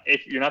you're not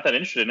that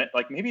interested in it,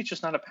 like maybe it's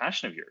just not a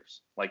passion of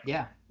yours. Like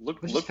look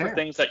for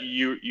things that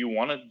you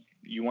want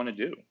to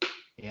do.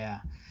 Yeah.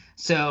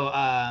 So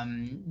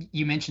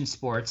you mentioned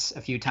sports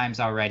a few times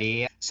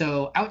already.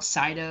 So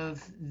outside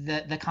of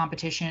the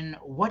competition,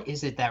 what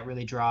is it that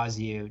really draws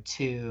you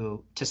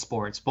to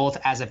sports, both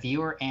as a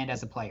viewer and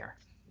as a player?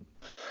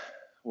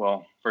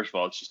 Well, first of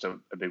all, it's just a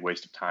big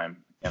waste of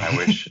time, and I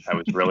wish I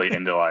was really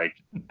into like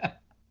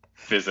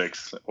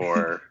physics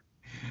or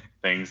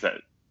things that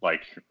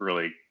like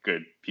really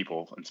good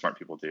people and smart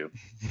people do.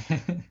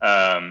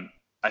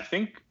 I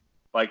think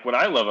like what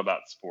I love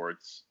about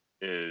sports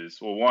is,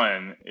 well,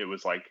 one, it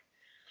was like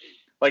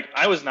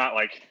I was not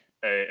like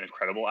an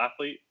incredible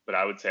athlete, but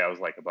I would say I was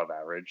like above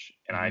average,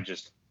 and I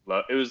just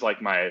love. It was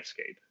like my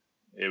escape.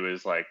 It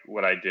was like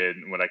what I did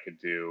and what I could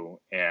do,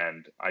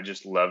 and I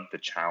just loved the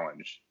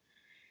challenge.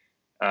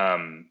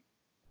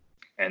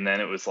 And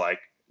then it was like,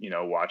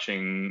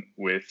 watching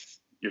with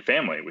your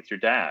family, with your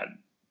dad,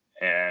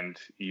 and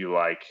you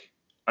like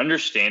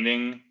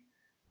understanding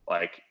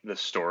like the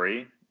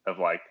story of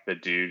like the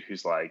dude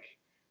who's like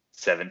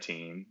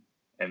 17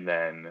 and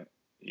then,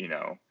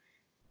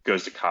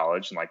 goes to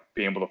college, and like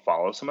being able to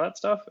follow some of that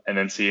stuff and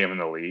then see him in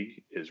the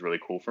league is really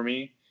cool for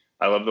me.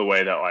 I love the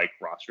way that like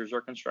rosters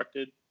are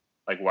constructed,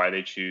 like why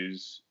they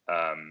choose,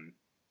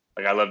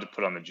 like I love to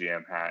put on the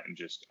GM hat and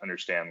just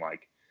understand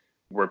like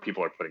where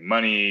people are putting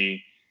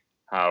money,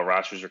 how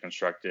rosters are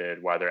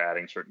constructed, why they're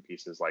adding certain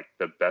pieces, like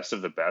the best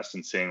of the best,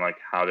 and seeing like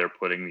how they're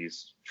putting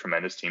these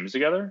tremendous teams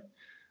together.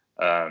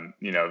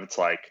 It's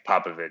like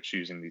Popovich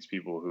using these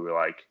people who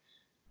like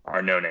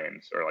are no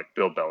names, or like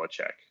Bill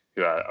Belichick,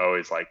 who I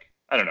always like,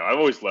 I don't know, I've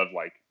always loved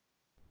like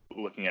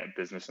looking at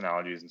business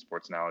analogies and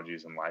sports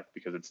analogies in life,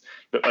 because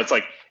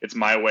it's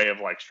my way of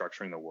like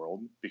structuring the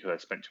world, because I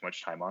spent too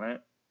much time on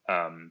it.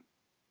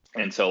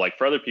 And so like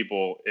for other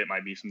people, it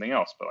might be something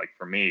else, but like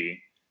for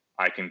me,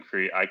 I can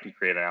create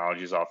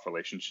analogies off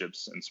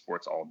relationships in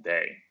sports all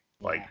day.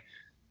 Yeah.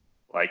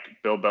 Like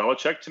Bill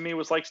Belichick to me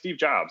was like Steve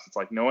Jobs. It's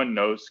like no one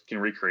can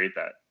recreate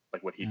that,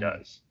 like what he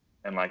does.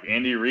 And like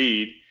Andy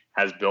Reid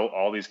has built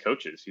all these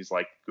coaches. He's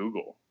like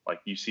Google. Like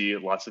you see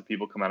lots of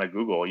people come out of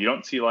Google. You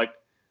don't see like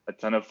a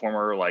ton of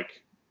former like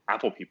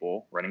Apple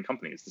people running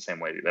companies the same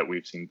way that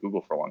we've seen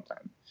Google for a long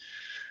time.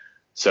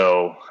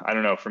 So I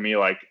don't know, for me,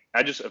 like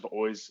I just have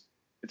always,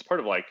 it's part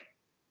of like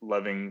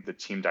loving the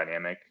team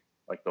dynamic,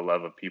 like the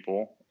love of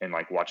people, and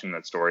like watching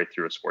that story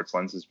through a sports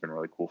lens has been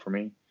really cool for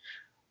me.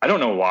 I don't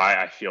know why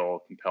I feel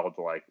compelled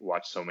to like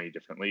watch so many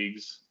different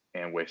leagues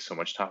and waste so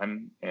much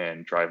time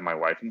and drive my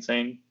wife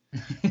insane.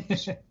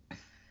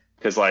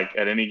 Because like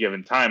at any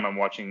given time I'm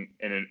watching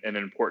an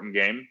important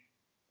game,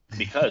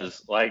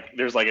 because like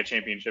there's like a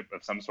championship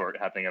of some sort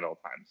happening at all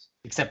times.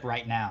 Except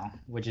right now,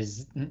 which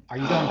is, are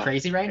you going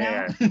crazy right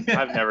now?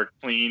 I've never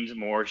cleaned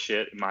more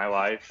shit in my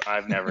life.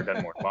 I've never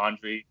done more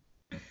laundry.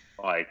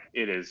 Like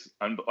it is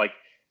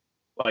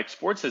like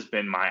sports has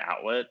been my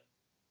outlet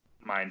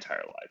my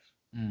entire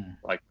life.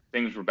 Like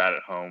things were bad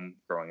at home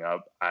growing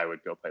up, I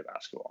would go play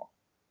basketball.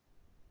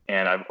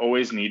 And I've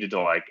always needed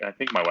to like, I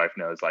think my wife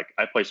knows, like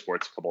I play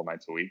sports a couple of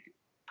nights a week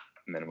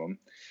minimum.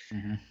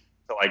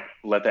 To like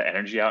let that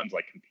energy out and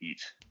like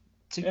compete.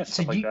 So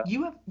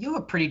you have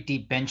a pretty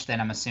deep bench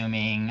then, I'm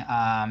assuming,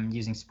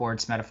 using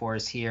sports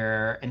metaphors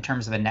here in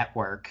terms of a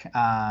network,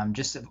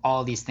 just of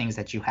all these things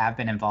that you have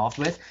been involved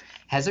with.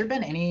 Has there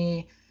been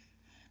any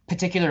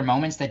particular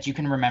moments that you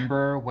can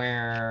remember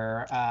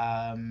where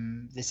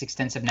this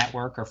extensive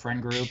network or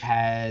friend group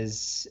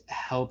has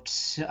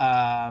helped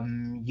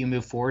you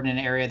move forward in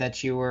an area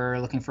that you were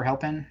looking for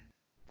help in?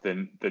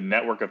 The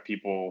network of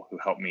people who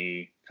helped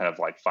me kind of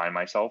like find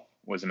myself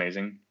was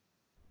amazing.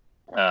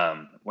 When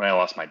I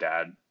lost my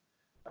dad,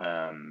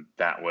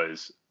 that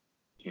was,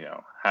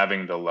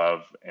 having the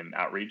love and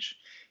outreach.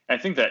 And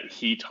I think that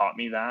he taught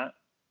me that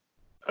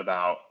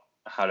about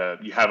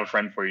you have a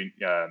friend for you.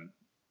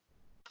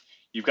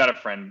 You've got a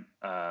friend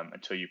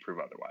until you prove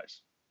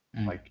otherwise.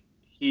 Like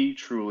he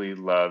truly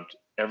loved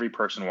every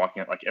person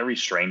walking out, like every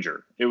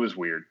stranger. It was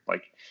weird.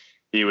 Like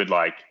he would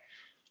like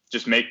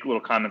just make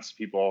little comments to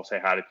people, say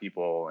hi to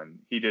people. And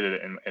he did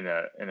it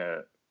in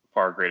a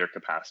far greater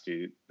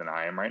capacity than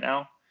I am right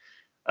now.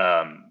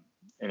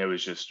 And it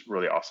was just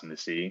really awesome to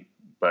see.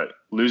 But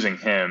losing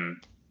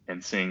him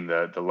and seeing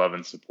the love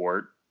and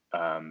support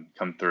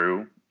come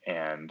through,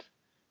 and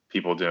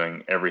people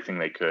doing everything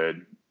they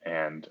could,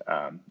 and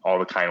all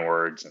the kind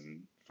words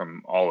and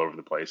from all over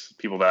the place,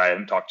 people that I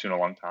hadn't talked to in a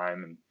long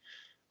time,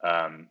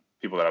 and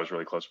people that I was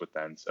really close with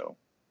then. So,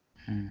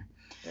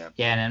 yeah.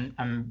 Yeah, and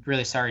I'm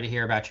really sorry to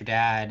hear about your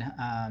dad.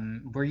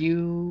 Were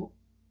you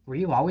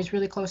always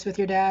really close with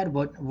your dad?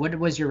 What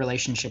was your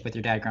relationship with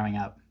your dad growing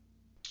up?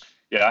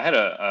 Yeah, I had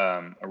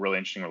a really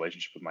interesting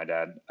relationship with my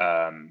dad.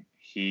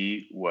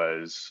 He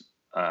was,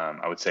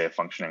 I would say, a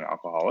functioning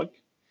alcoholic,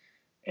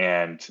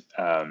 and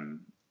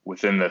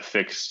within the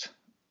fixed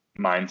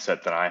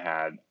mindset that I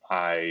had,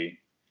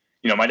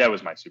 my dad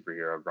was my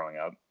superhero growing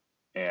up,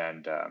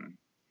 and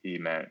he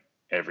meant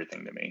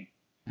everything to me.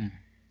 Mm.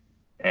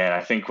 And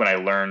I think when I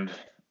learned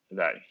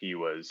that he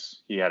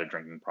had a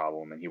drinking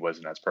problem and he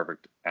wasn't as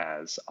perfect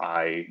as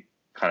I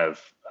kind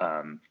of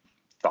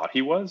thought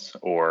he was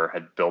or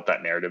had built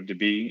that narrative to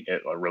be,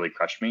 it really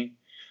crushed me.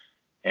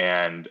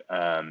 And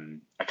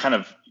I kind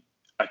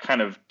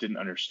of didn't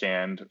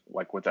understand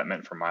like what that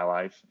meant for my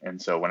life.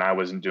 And so when I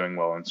wasn't doing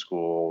well in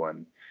school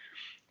and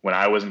when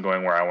I wasn't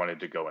going where I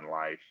wanted to go in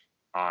life,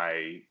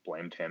 I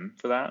blamed him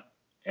for that.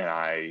 And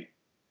I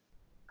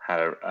had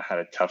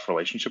a tough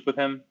relationship with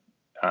him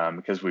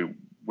because we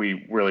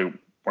really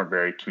weren't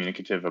very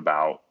communicative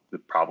about the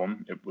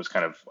problem. It was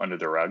kind of under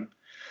the rug.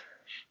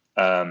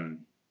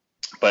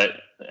 But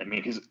I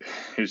mean,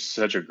 he's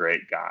such a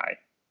great guy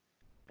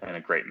and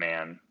a great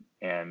man.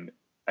 And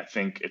I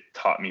think it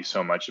taught me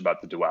so much about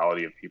the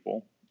duality of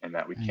people and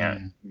that we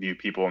can't view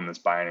people in this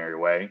binary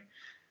way.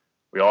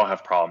 We all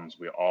have problems.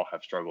 We all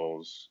have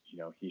struggles. You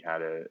know, he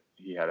had a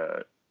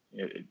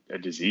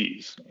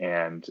disease,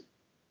 and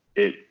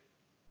it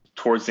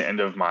towards the end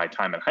of my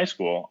time in high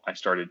school, I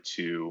started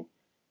to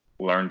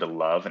learn to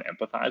love and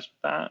empathize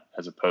with that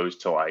as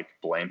opposed to like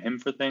blame him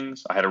for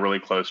things. I had a really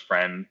close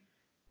friend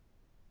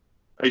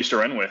I used to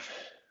run with,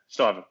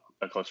 still have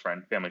a close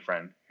friend, family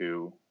friend,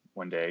 who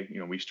one day,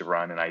 we used to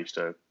run, and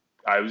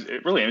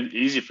it really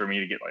easy for me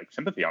to get like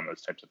sympathy on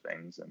those types of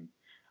things. And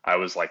I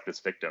was like this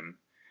victim,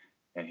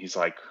 and he's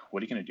like,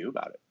 "What are you going to do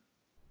about it?"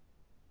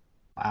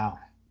 Wow.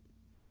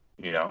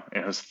 And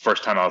it was the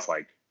first time I was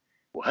like,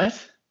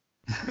 "What?"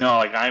 No,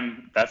 like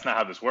that's not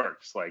how this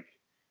works. Like,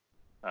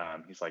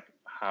 he's like,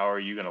 "How are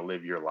you going to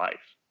live your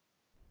life?"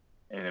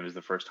 And it was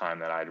the first time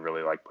that I'd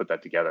really like put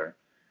that together.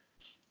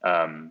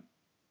 And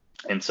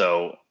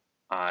so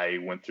I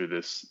went through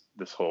this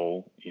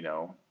whole,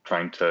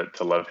 trying to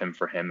love him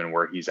for him and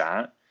where he's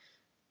at,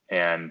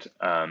 and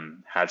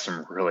had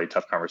some really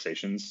tough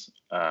conversations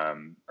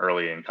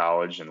early in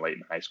college and late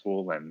in high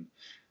school. And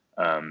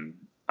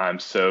I'm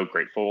so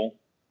grateful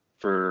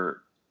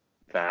for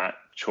that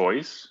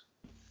choice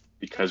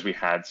because we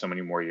had so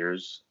many more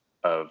years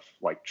of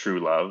like true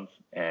love,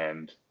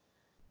 and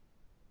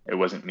it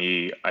wasn't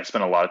me. I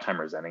spent a lot of time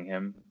resenting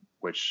him,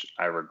 which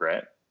I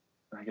regret.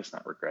 I guess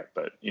not regret,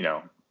 but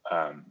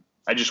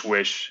I just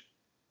wish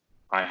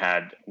I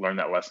had learned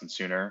that lesson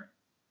sooner.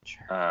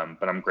 Sure.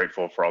 But I'm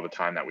grateful for all the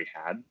time that we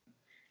had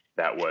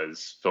that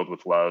was filled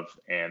with love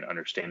and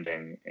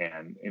understanding.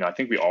 And, I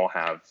think we all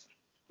have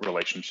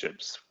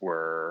relationships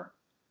where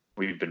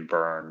we've been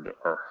burned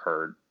or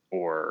hurt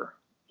or,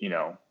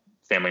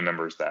 family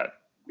members that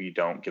we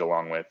don't get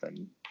along with.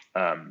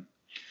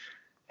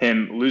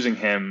 And losing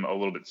him a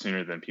little bit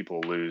sooner than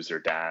people lose their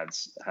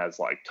dads has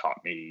like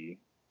taught me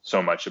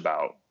so much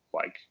about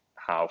like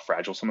how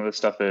fragile some of this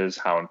stuff is,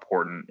 how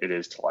important it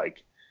is to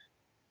like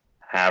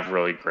have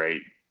really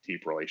great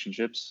deep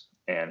relationships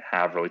and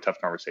have really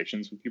tough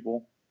conversations with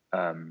people.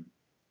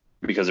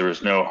 Because there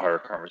was no harder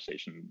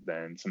conversation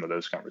than some of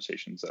those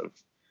conversations of,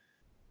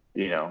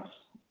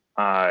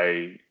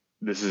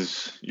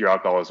 your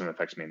alcoholism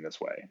affects me in this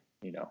way,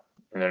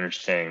 and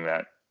understanding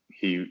that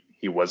he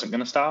wasn't going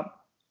to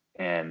stop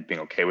and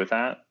being okay with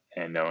that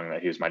and knowing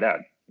that he was my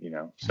dad,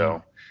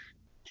 so.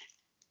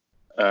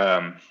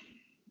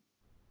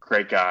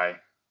 Great guy,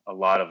 a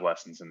lot of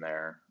lessons in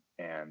there.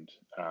 And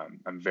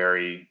I'm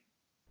very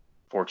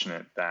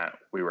fortunate that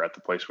we were at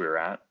the place we were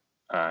at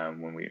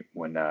when we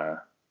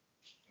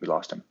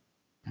lost him.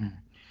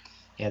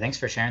 Yeah, thanks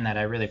for sharing that.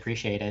 I really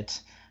appreciate it.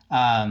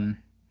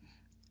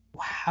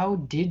 How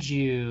did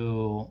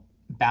you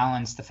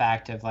balance the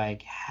fact of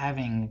like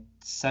having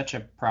such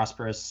a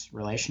prosperous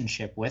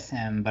relationship with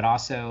him, but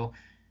also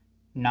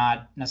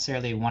not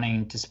necessarily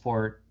wanting to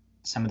support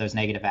some of those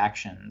negative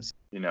actions?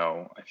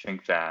 I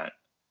think that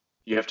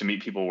you have to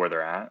meet people where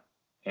they're at,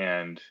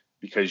 and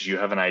because you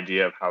have an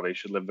idea of how they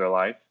should live their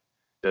life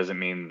doesn't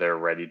mean they're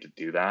ready to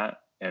do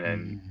that. And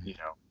then,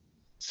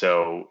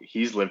 so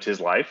he's lived his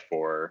life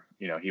for,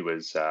 he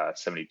was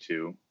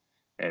 72.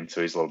 And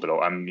so he's a little bit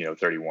old. I'm,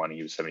 31,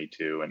 he was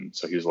 72. And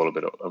so he was a little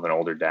bit of an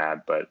older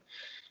dad, but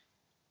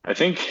I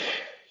think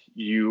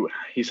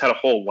he's had a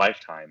whole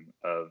lifetime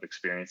of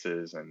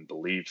experiences and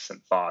beliefs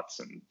and thoughts.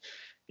 And,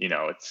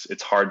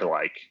 it's hard to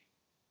like,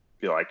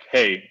 be like,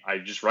 hey, I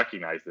just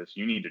recognize this.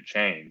 You need to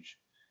change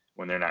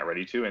when they're not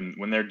ready to. And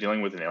when they're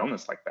dealing with an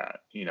illness like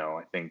that,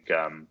 I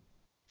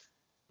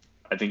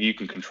think you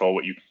can control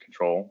what you can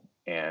control.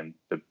 And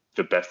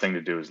the best thing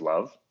to do is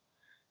love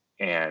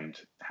and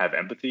have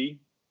empathy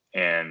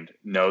and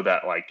know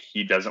that like,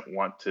 he doesn't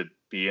want to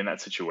be in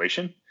that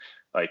situation.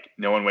 Like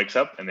no one wakes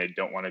up and they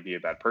don't want to be a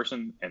bad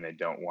person and they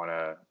don't want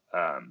to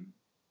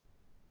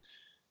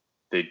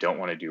they don't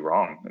want to do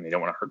wrong and they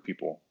don't want to hurt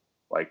people.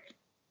 Like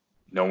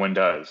no one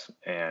does.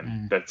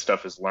 And that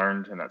stuff is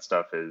learned, and that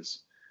stuff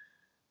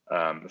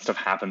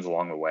happens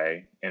along the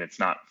way, and it's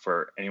not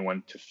for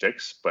anyone to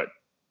fix, but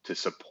to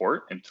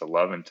support and to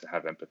love and to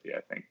have empathy.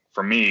 I think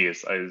for me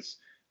is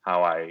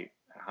how I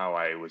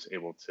was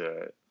able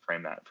to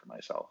frame that for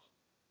myself.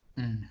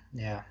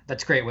 Yeah,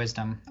 that's great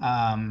wisdom.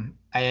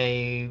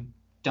 I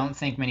don't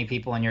think many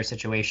people in your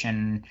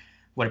situation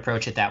would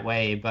approach it that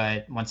way,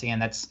 but once again,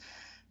 that's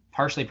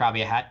partially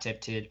probably a hat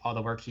tip to all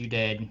the work you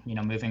did,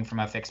 moving from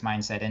a fixed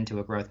mindset into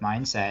a growth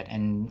mindset.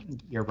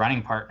 And your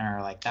running partner,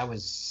 like, that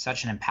was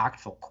such an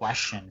impactful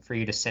question for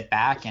you to sit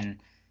back and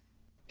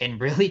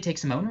really take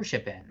some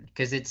ownership in,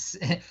 because it's,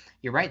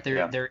 you're right,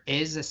 there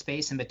is a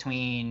space in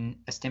between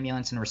a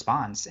stimulus and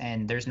response,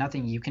 and there's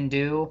nothing you can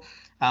do,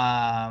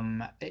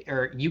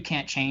 or you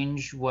can't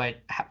change what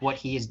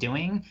he is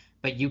doing,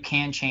 but you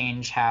can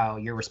change how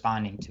you're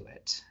responding to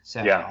it.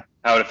 So yeah,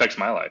 how it affects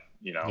my life,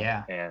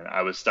 Yeah. And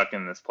I was stuck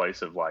in this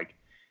place of like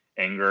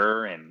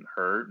anger and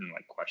hurt and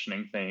like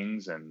questioning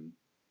things, and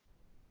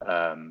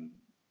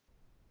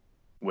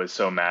was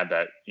so mad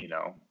that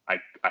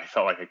I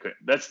felt like I couldn't.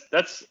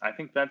 I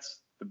think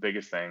that's the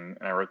biggest thing.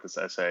 And I wrote this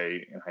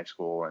essay in high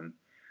school, and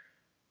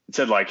it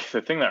said, like,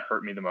 the thing that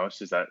hurt me the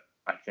most is that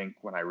I think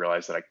when I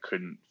realized that I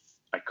couldn't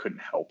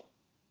help.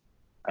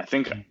 I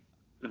think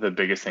the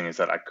biggest thing is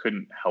that I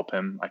couldn't help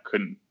him. I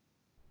couldn't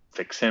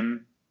fix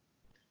him.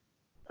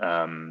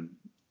 And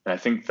I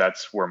think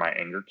that's where my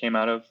anger came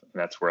out of.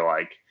 And that's where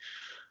like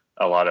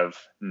a lot of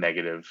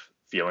negative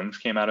feelings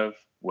came out of,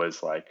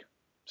 was like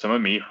some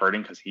of me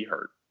hurting because he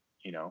hurt,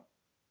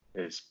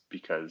 is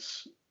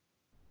because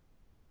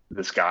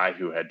this guy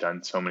who had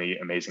done so many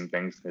amazing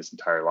things in his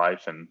entire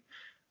life and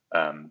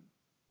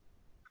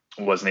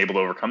wasn't able to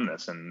overcome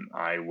this. And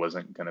I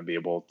wasn't going to be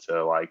able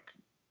to like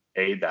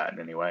aid that in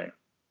any way.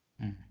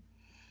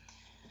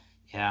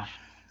 Yeah.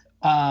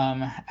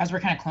 As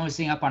we're kind of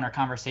closing up on our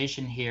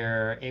conversation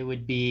here, it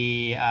would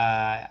be,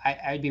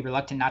 I would be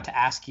reluctant not to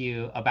ask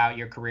you about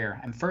your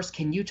career. And first,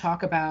 can you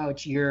talk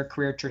about your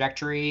career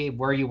trajectory,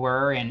 where you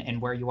were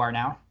and where you are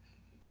now?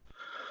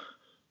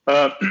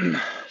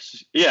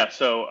 Yeah.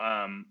 So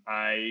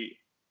I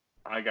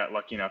got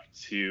lucky enough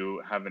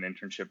to have an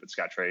internship at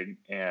Scottrade,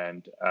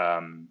 and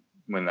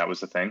when that was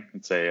the thing,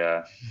 it's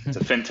a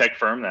fintech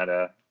firm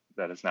that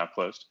is now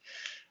closed,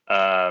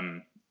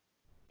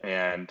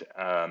 and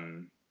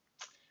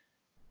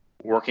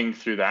working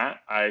through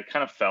that, I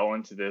kind of fell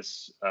into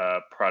this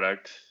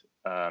product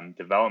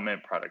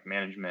development, product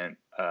management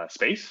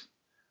space.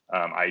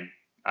 I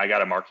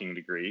got a marketing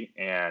degree,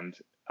 and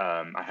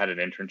I had an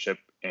internship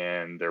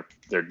in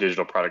their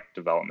digital product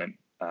development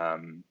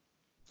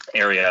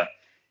area,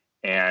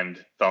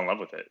 and fell in love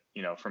with it.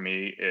 For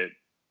me,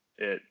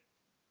 it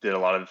did a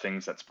lot of the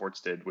things that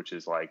sports did, which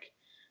is like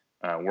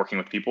working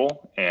with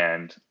people.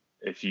 And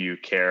if you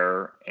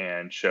care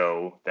and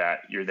show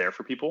that you're there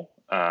for people,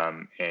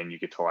 and you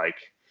get to like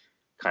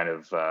kind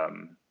of,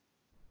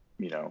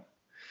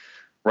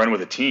 run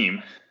with a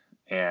team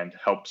and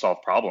help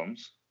solve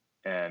problems,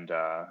 and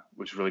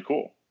which is really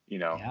cool.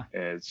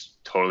 It's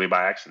totally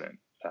by accident.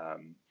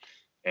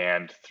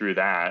 And through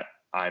that,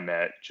 I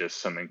met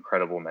just some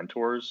incredible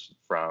mentors,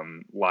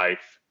 from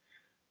life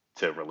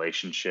to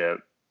relationship,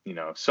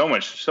 so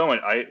much.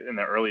 In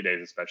the early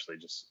days, especially,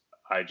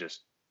 I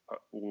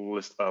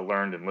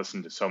learned and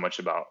listened to so much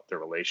about their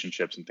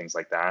relationships and things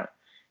like that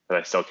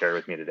I still carry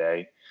with me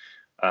today.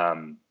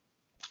 I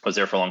was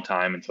there for a long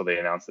time until they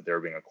announced that they were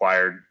being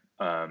acquired.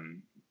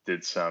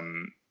 Did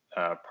some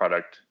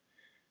product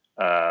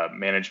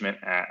management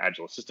at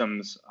Agile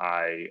Systems.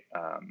 I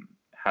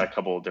had a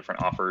couple of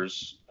different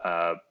offers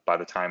by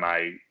the time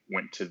I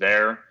went to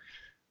there,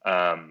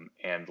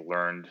 and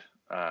learned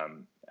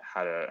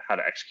how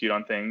to execute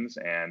on things,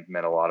 and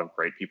met a lot of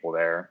great people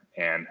there,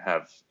 and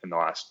have in the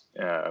last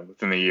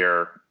within the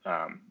year,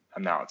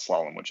 I'm now at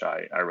Slalom, which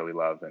I really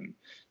love, and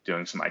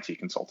doing some IT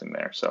consulting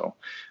there. So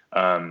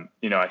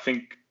I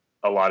think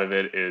a lot of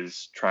it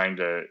is trying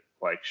to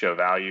like show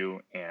value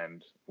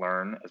and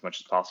learn as much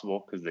as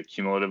possible, because the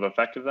cumulative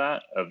effect of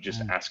that, of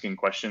just asking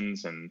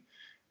questions and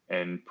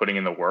putting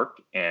in the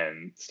work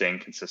and staying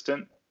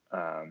consistent,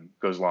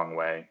 goes a long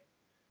way.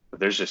 But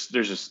there's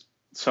just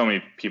so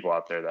many people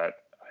out there that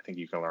I think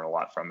you can learn a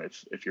lot from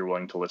if you're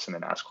willing to listen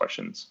and ask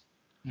questions.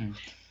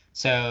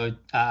 So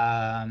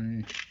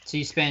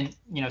you spent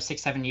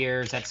 6-7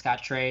 years at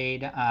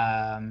Scottrade,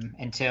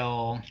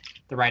 until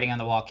the writing on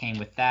the wall came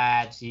with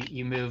that.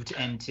 You moved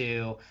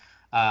into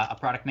a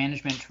product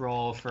management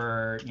role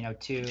for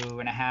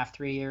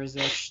 2.5-3 years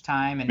ish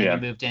time, and then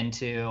you moved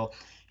into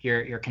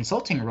your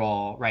consulting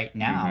role right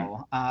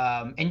now.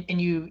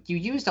 And you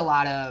used a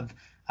lot of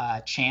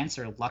chance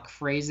or luck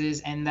phrases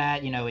in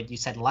that. You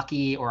said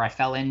lucky, or I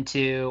fell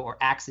into, or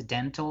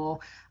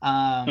accidental.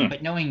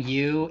 But knowing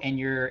you and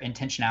your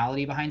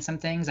intentionality behind some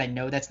things, I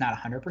know that's not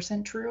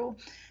 100% true.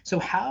 So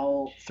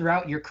how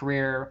throughout your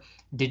career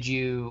did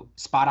you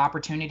spot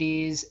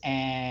opportunities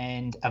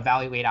and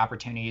evaluate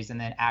opportunities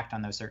and then act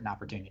on those certain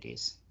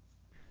opportunities?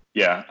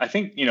 Yeah, I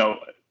think,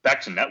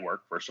 back to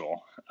network, first of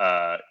all,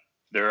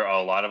 there are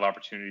a lot of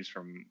opportunities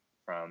from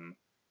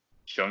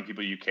showing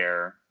people you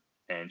care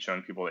and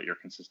showing people that you're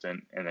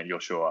consistent and that you'll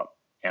show up.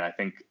 And I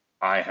think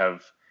I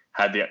have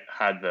had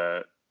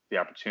the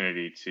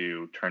opportunity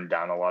to turn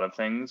down a lot of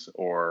things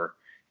or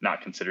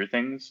not consider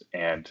things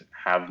and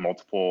have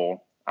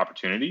multiple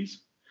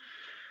opportunities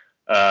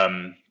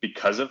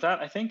because of that,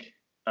 I think.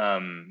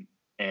 And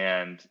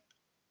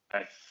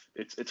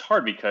it's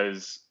hard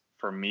because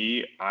for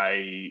me,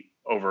 I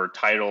over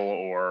title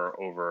or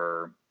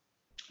over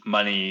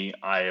money,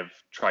 I have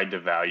tried to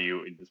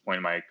value at this point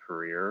in my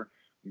career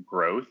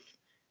growth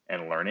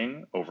and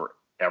learning over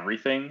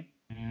everything.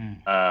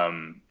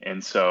 Mm.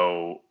 And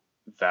so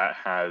that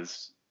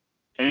has,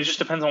 and it just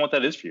depends on what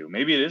that is for you.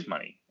 Maybe it is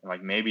money,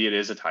 like maybe it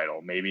is a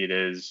title, maybe it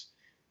is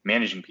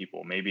managing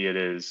people, maybe it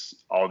is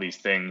all these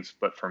things.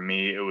 But for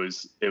me, it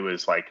was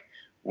like,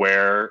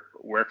 where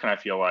can I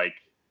feel like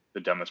the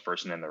dumbest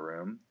person in the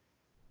room?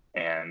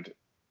 And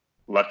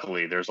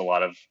luckily, there's a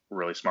lot of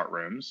really smart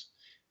rooms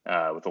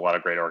with a lot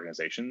of great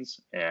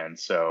organizations, and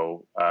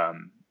so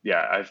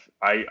yeah,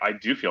 I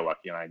do feel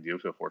lucky and I do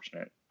feel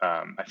fortunate.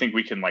 I think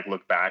we can like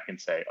look back and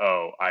say,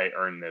 oh, I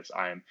earned this.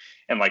 And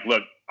like,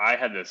 look, I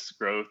had this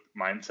growth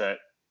mindset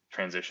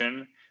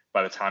transition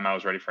by the time I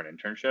was ready for an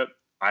internship.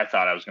 I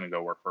thought I was going to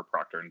go work for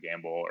Procter and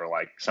Gamble or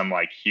like some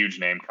like huge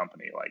name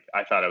company. Like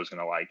I thought I was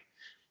going to like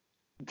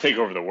take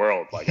over the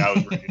world. Like I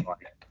was ready to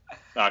like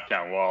knock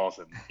down walls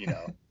and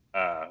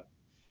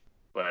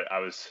but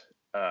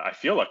I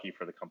feel lucky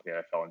for the company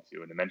I fell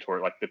into and the mentor,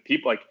 like the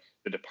people, like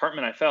the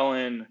department I fell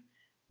in,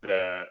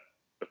 the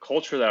the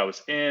culture that I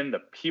was in, the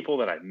people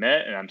that I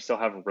met, and I'm still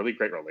have really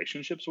great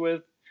relationships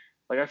with.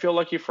 Like I feel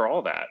lucky for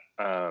all that.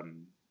 I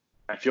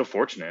feel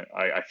fortunate.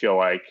 I feel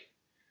like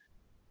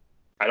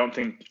I don't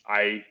think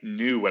I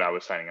knew what I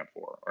was signing up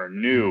for or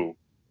knew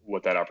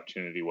what that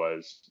opportunity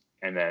was,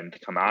 and then to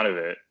come out of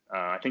it,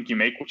 I think you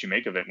make what you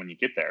make of it when you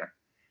get there.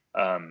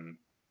 Um,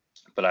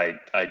 but I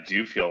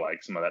do feel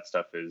like some of that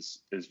stuff is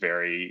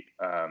very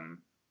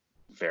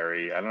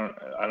very I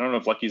don't know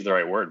if lucky is the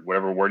right word,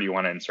 whatever word you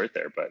want to insert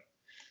there, but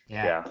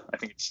Yeah. yeah, I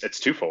think it's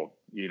twofold.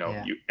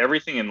 Yeah. You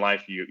everything in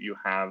life you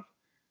have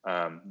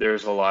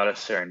there's a lot of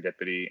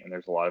serendipity and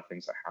there's a lot of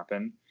things that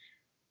happen.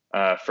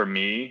 For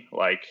me,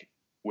 like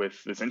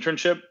with this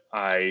internship,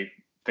 I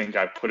think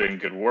I put in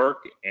good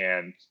work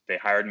and they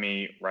hired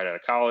me right out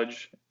of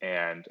college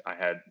and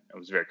I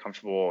was very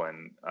comfortable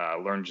and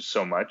learned just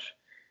so much.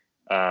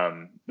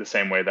 The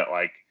same way that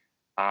like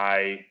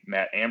I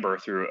met Amber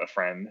through a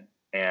friend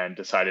and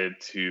decided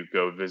to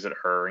go visit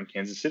her in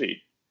Kansas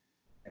City,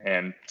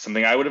 and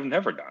something I would have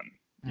never done,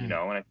 Mm.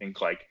 And I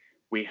think like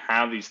we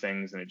have these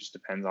things, and it just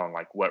depends on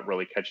like what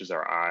really catches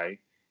our eye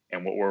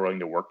and what we're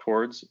willing to work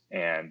towards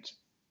and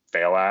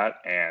fail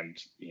at,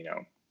 and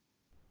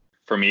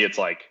for me, it's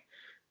like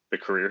the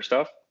career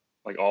stuff.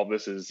 Like all of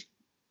this is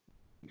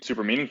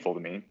super meaningful to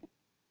me.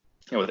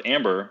 And with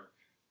Amber,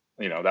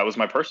 that was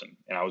my person,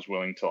 and I was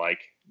willing to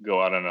like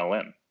go out on a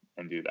limb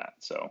and do that.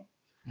 So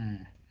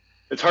Mm.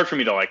 it's hard for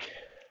me to like.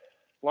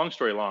 Long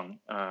story long.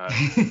 I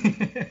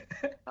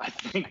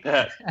think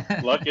that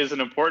luck is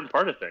an important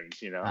part of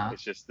things.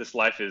 It's just this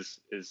life is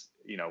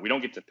we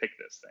don't get to pick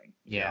this thing.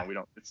 Yeah. We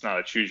don't. It's not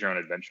a choose your own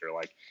adventure.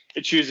 Like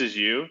it chooses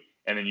you,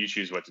 and then you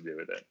choose what to do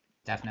with it.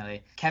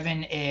 Definitely.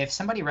 Kevin, if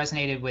somebody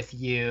resonated with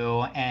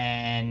you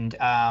and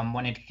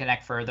wanted to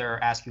connect further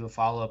or ask you a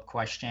follow-up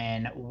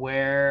question,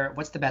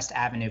 what's the best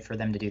avenue for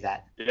them to do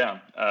that? Yeah.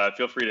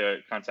 Feel free to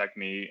contact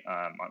me.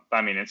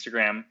 Find me on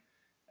Instagram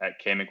at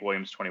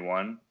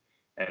kmcwilliams21.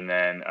 And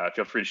then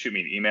feel free to shoot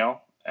me an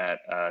email at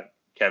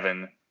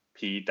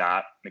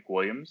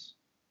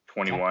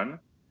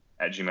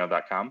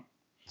kevinp.mcwilliams21@gmail.com.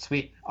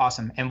 Sweet.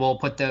 Awesome. And we'll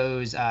put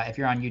those, if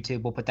you're on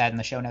YouTube, we'll put that in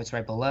the show notes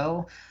right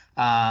below.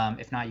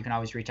 If not, you can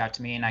always reach out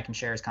to me and I can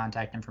share his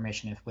contact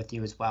information with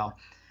you as well.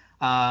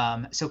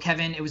 So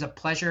Kevin, it was a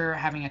pleasure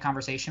having a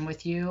conversation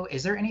with you.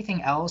 Is there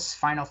anything else,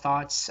 final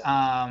thoughts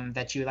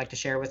that you would like to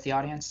share with the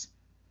audience?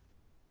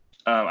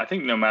 I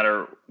think no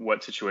matter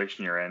what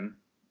situation you're in,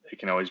 it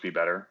can always be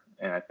better.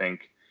 And I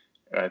think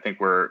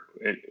we're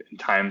in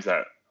times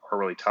that are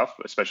really tough,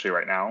 especially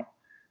right now.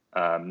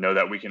 Know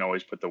that we can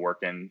always put the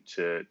work in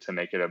to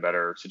make it a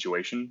better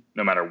situation,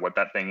 no matter what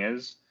that thing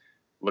is.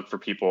 Look for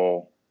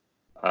people,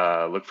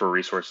 look for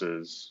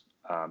resources.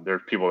 There are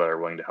people that are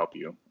willing to help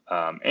you.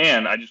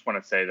 And I just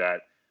want to say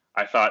that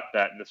I thought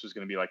that this was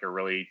going to be like a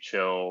really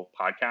chill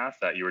podcast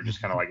that you were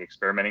just kind of like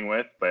experimenting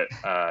with, but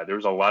there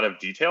was a lot of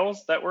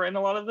details that were in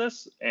a lot of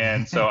this.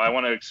 And so I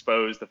want to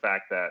expose the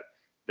fact that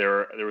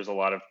there was a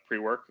lot of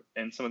pre-work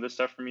in some of this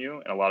stuff from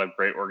you and a lot of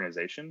great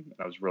organization, and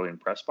I was really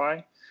impressed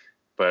by.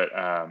 But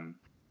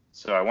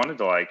so I wanted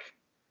to like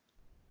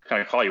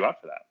kind of call you out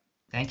for that.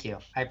 Thank you.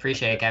 I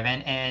appreciate it,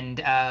 Kevin. And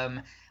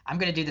I'm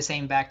going to do the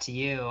same back to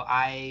you.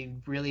 I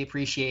really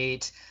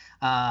appreciate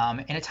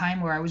in a time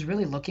where I was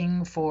really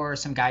looking for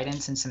some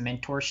guidance and some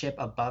mentorship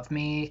above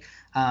me.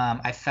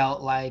 I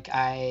felt like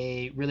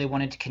I really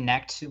wanted to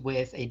connect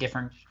with a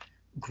different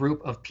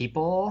group of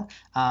people.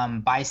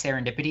 By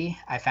serendipity,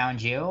 I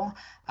found you,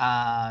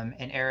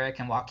 and Eric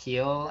and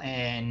Wakil,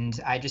 and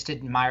I just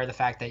admire the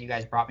fact that you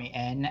guys brought me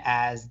in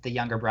as the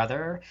younger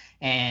brother,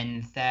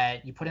 and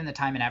that you put in the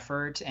time and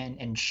effort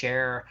and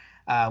share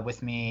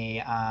with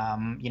me,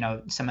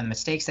 some of the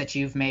mistakes that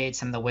you've made,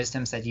 some of the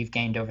wisdoms that you've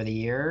gained over the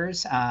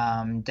years,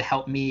 to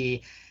help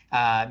me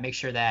make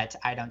sure that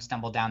I don't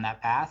stumble down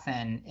that path.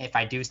 And if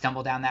I do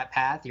stumble down that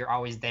path, you're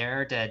always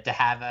there to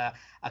have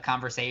a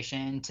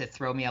conversation, to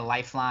throw me a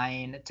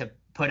lifeline, to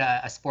put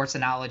a sports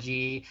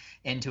analogy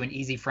into an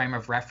easy frame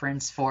of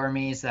reference for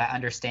me so that I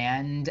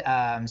understand.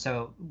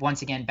 So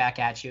once again, back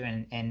at you,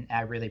 and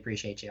I really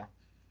appreciate you.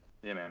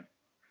 Yeah, man.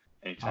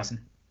 Anytime.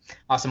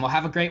 Awesome. Well,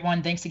 have a great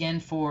one. Thanks again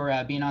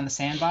for being on the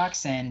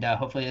Sandbox, and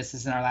hopefully this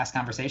isn't our last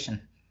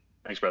conversation.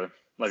 Thanks, brother.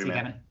 Love you,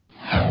 man.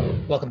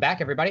 Kevin. Welcome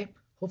back, everybody.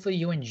 Hopefully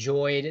you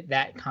enjoyed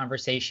that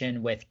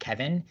conversation with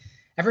Kevin.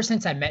 Ever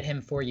since I met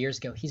him 4 years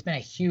ago, he's been a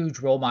huge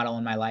role model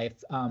in my life.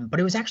 But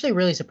it was actually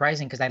really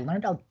surprising because I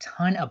learned a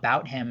ton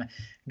about him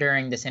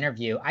during this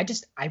interview. I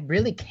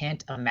really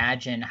can't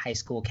imagine high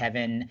school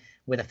Kevin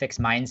with a fixed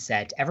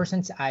mindset. Ever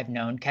since I've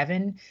known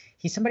Kevin,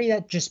 he's somebody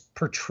that just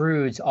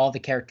protrudes all the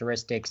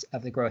characteristics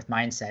of the growth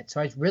mindset. So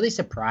I was really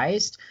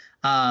surprised,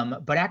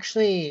 but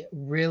actually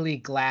really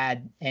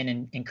glad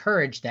and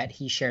encouraged that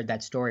he shared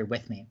that story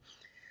with me.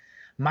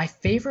 My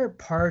favorite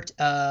part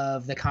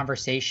of the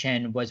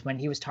conversation was when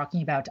he was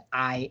talking about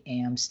I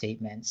am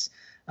statements.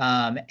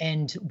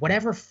 And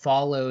whatever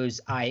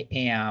follows I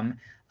am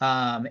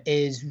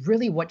is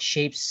really what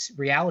shapes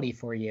reality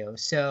for you.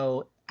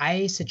 So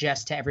I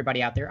suggest to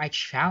everybody out there, I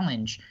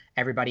challenge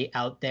everybody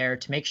out there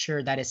to make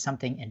sure that is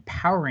something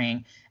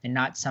empowering and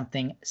not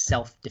something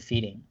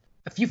self-defeating.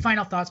 A few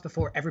final thoughts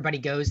before everybody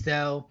goes,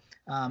 though.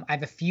 I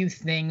have a few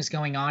things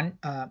going on.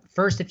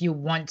 First, if you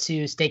want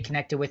to stay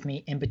connected with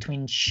me in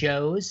between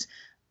shows,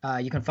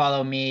 you can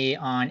follow me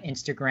on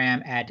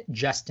Instagram at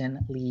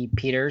Justin Lee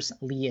Peters.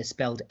 Lee is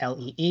spelled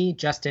L-E-E.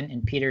 Justin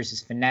and Peters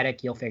is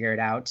phonetic. You'll figure it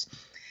out.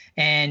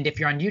 And if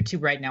you're on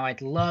YouTube right now,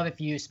 I'd love if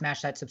you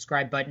smash that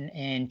subscribe button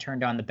and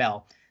turned on the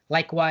bell.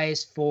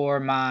 Likewise, for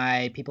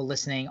my people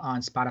listening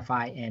on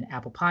Spotify and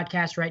Apple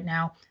Podcasts right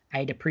now,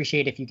 I'd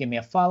appreciate if you give me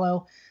a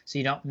follow so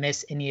you don't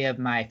miss any of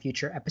my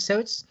future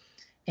episodes.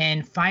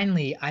 And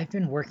finally, I've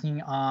been working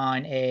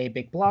on a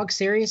big blog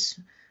series.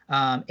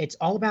 It's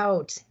all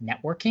about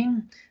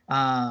networking,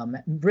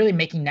 really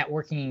making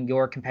networking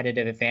your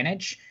competitive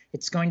advantage.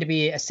 It's going to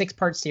be a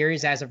 6-part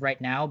series as of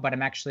right now, but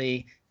I'm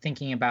actually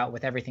thinking about,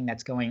 with everything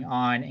that's going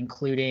on,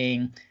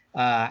 including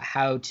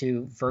how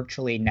to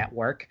virtually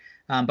network.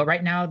 But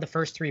right now, the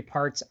first 3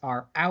 parts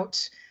are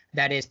out.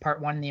 That is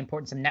part 1, the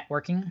importance of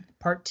networking.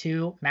 Part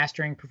 2,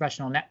 mastering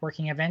professional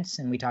networking events.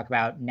 And we talk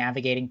about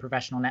navigating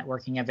professional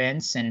networking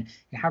events and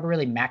how to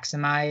really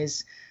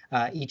maximize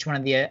each one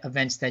of the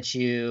events that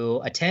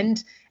you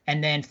attend.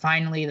 And then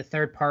finally, the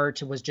 3rd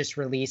part was just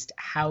released,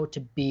 how to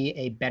be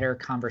a better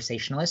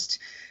conversationalist,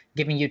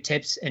 giving you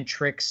tips and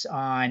tricks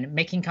on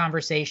making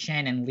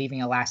conversation and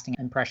leaving a lasting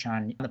impression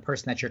on the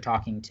person that you're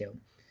talking to.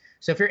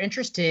 So if you're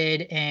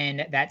interested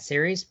in that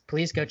series,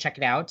 please go check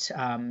it out.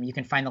 You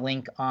can find the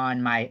link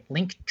on my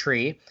link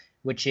tree,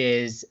 which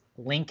is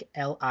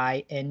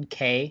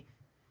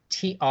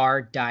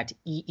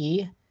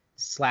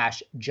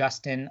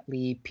linktr.ee/Justin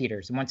Lee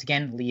Peters. And once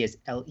again, Lee is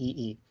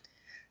L-E-E.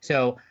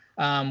 So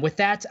with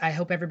that, I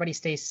hope everybody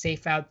stays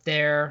safe out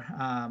there.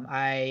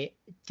 I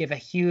give a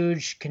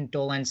huge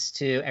condolence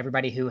to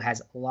everybody who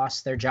has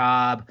lost their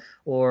job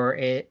or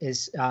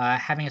is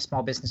having a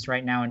small business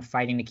right now and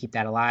fighting to keep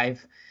that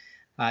alive.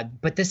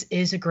 But this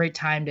is a great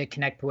time to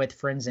connect with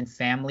friends and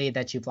family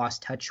that you've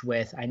lost touch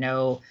with. I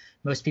know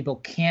most people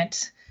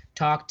can't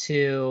talk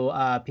to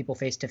people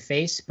face to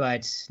face,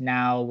 but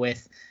now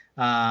with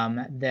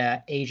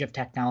the age of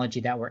technology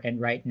that we're in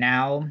right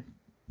now,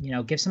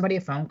 give somebody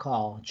a phone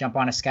call, jump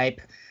on a Skype,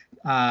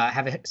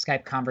 have a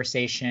Skype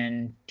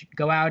conversation,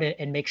 go out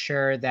and make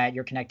sure that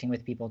you're connecting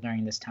with people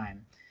during this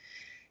time.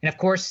 And of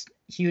course,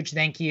 huge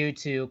thank you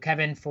to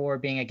Kevin for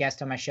being a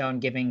guest on my show and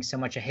giving so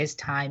much of his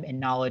time and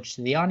knowledge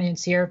to the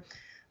audience here.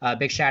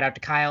 Big shout out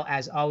to Kyle,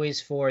 as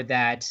always, for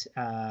that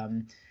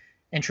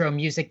intro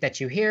music that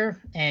you hear.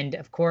 And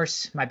of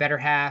course, my better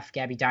half,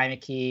 Gabby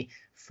Dymeke,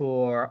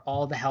 for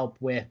all the help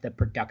with the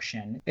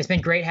production. It's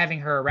been great having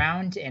her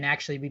around, and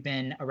actually we've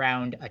been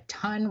around a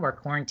ton. We're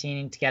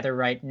quarantining together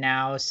right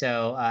now,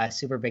 so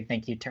super big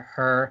thank you to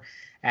her,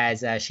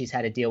 as she's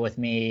had to deal with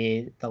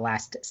me the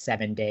last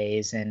 7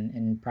 days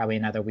and probably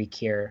another week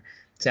here.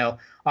 So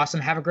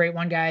awesome. Have a great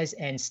one, guys,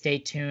 and stay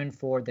tuned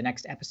for the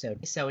next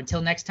episode. So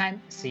until next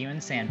time, see you in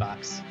the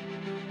sandbox.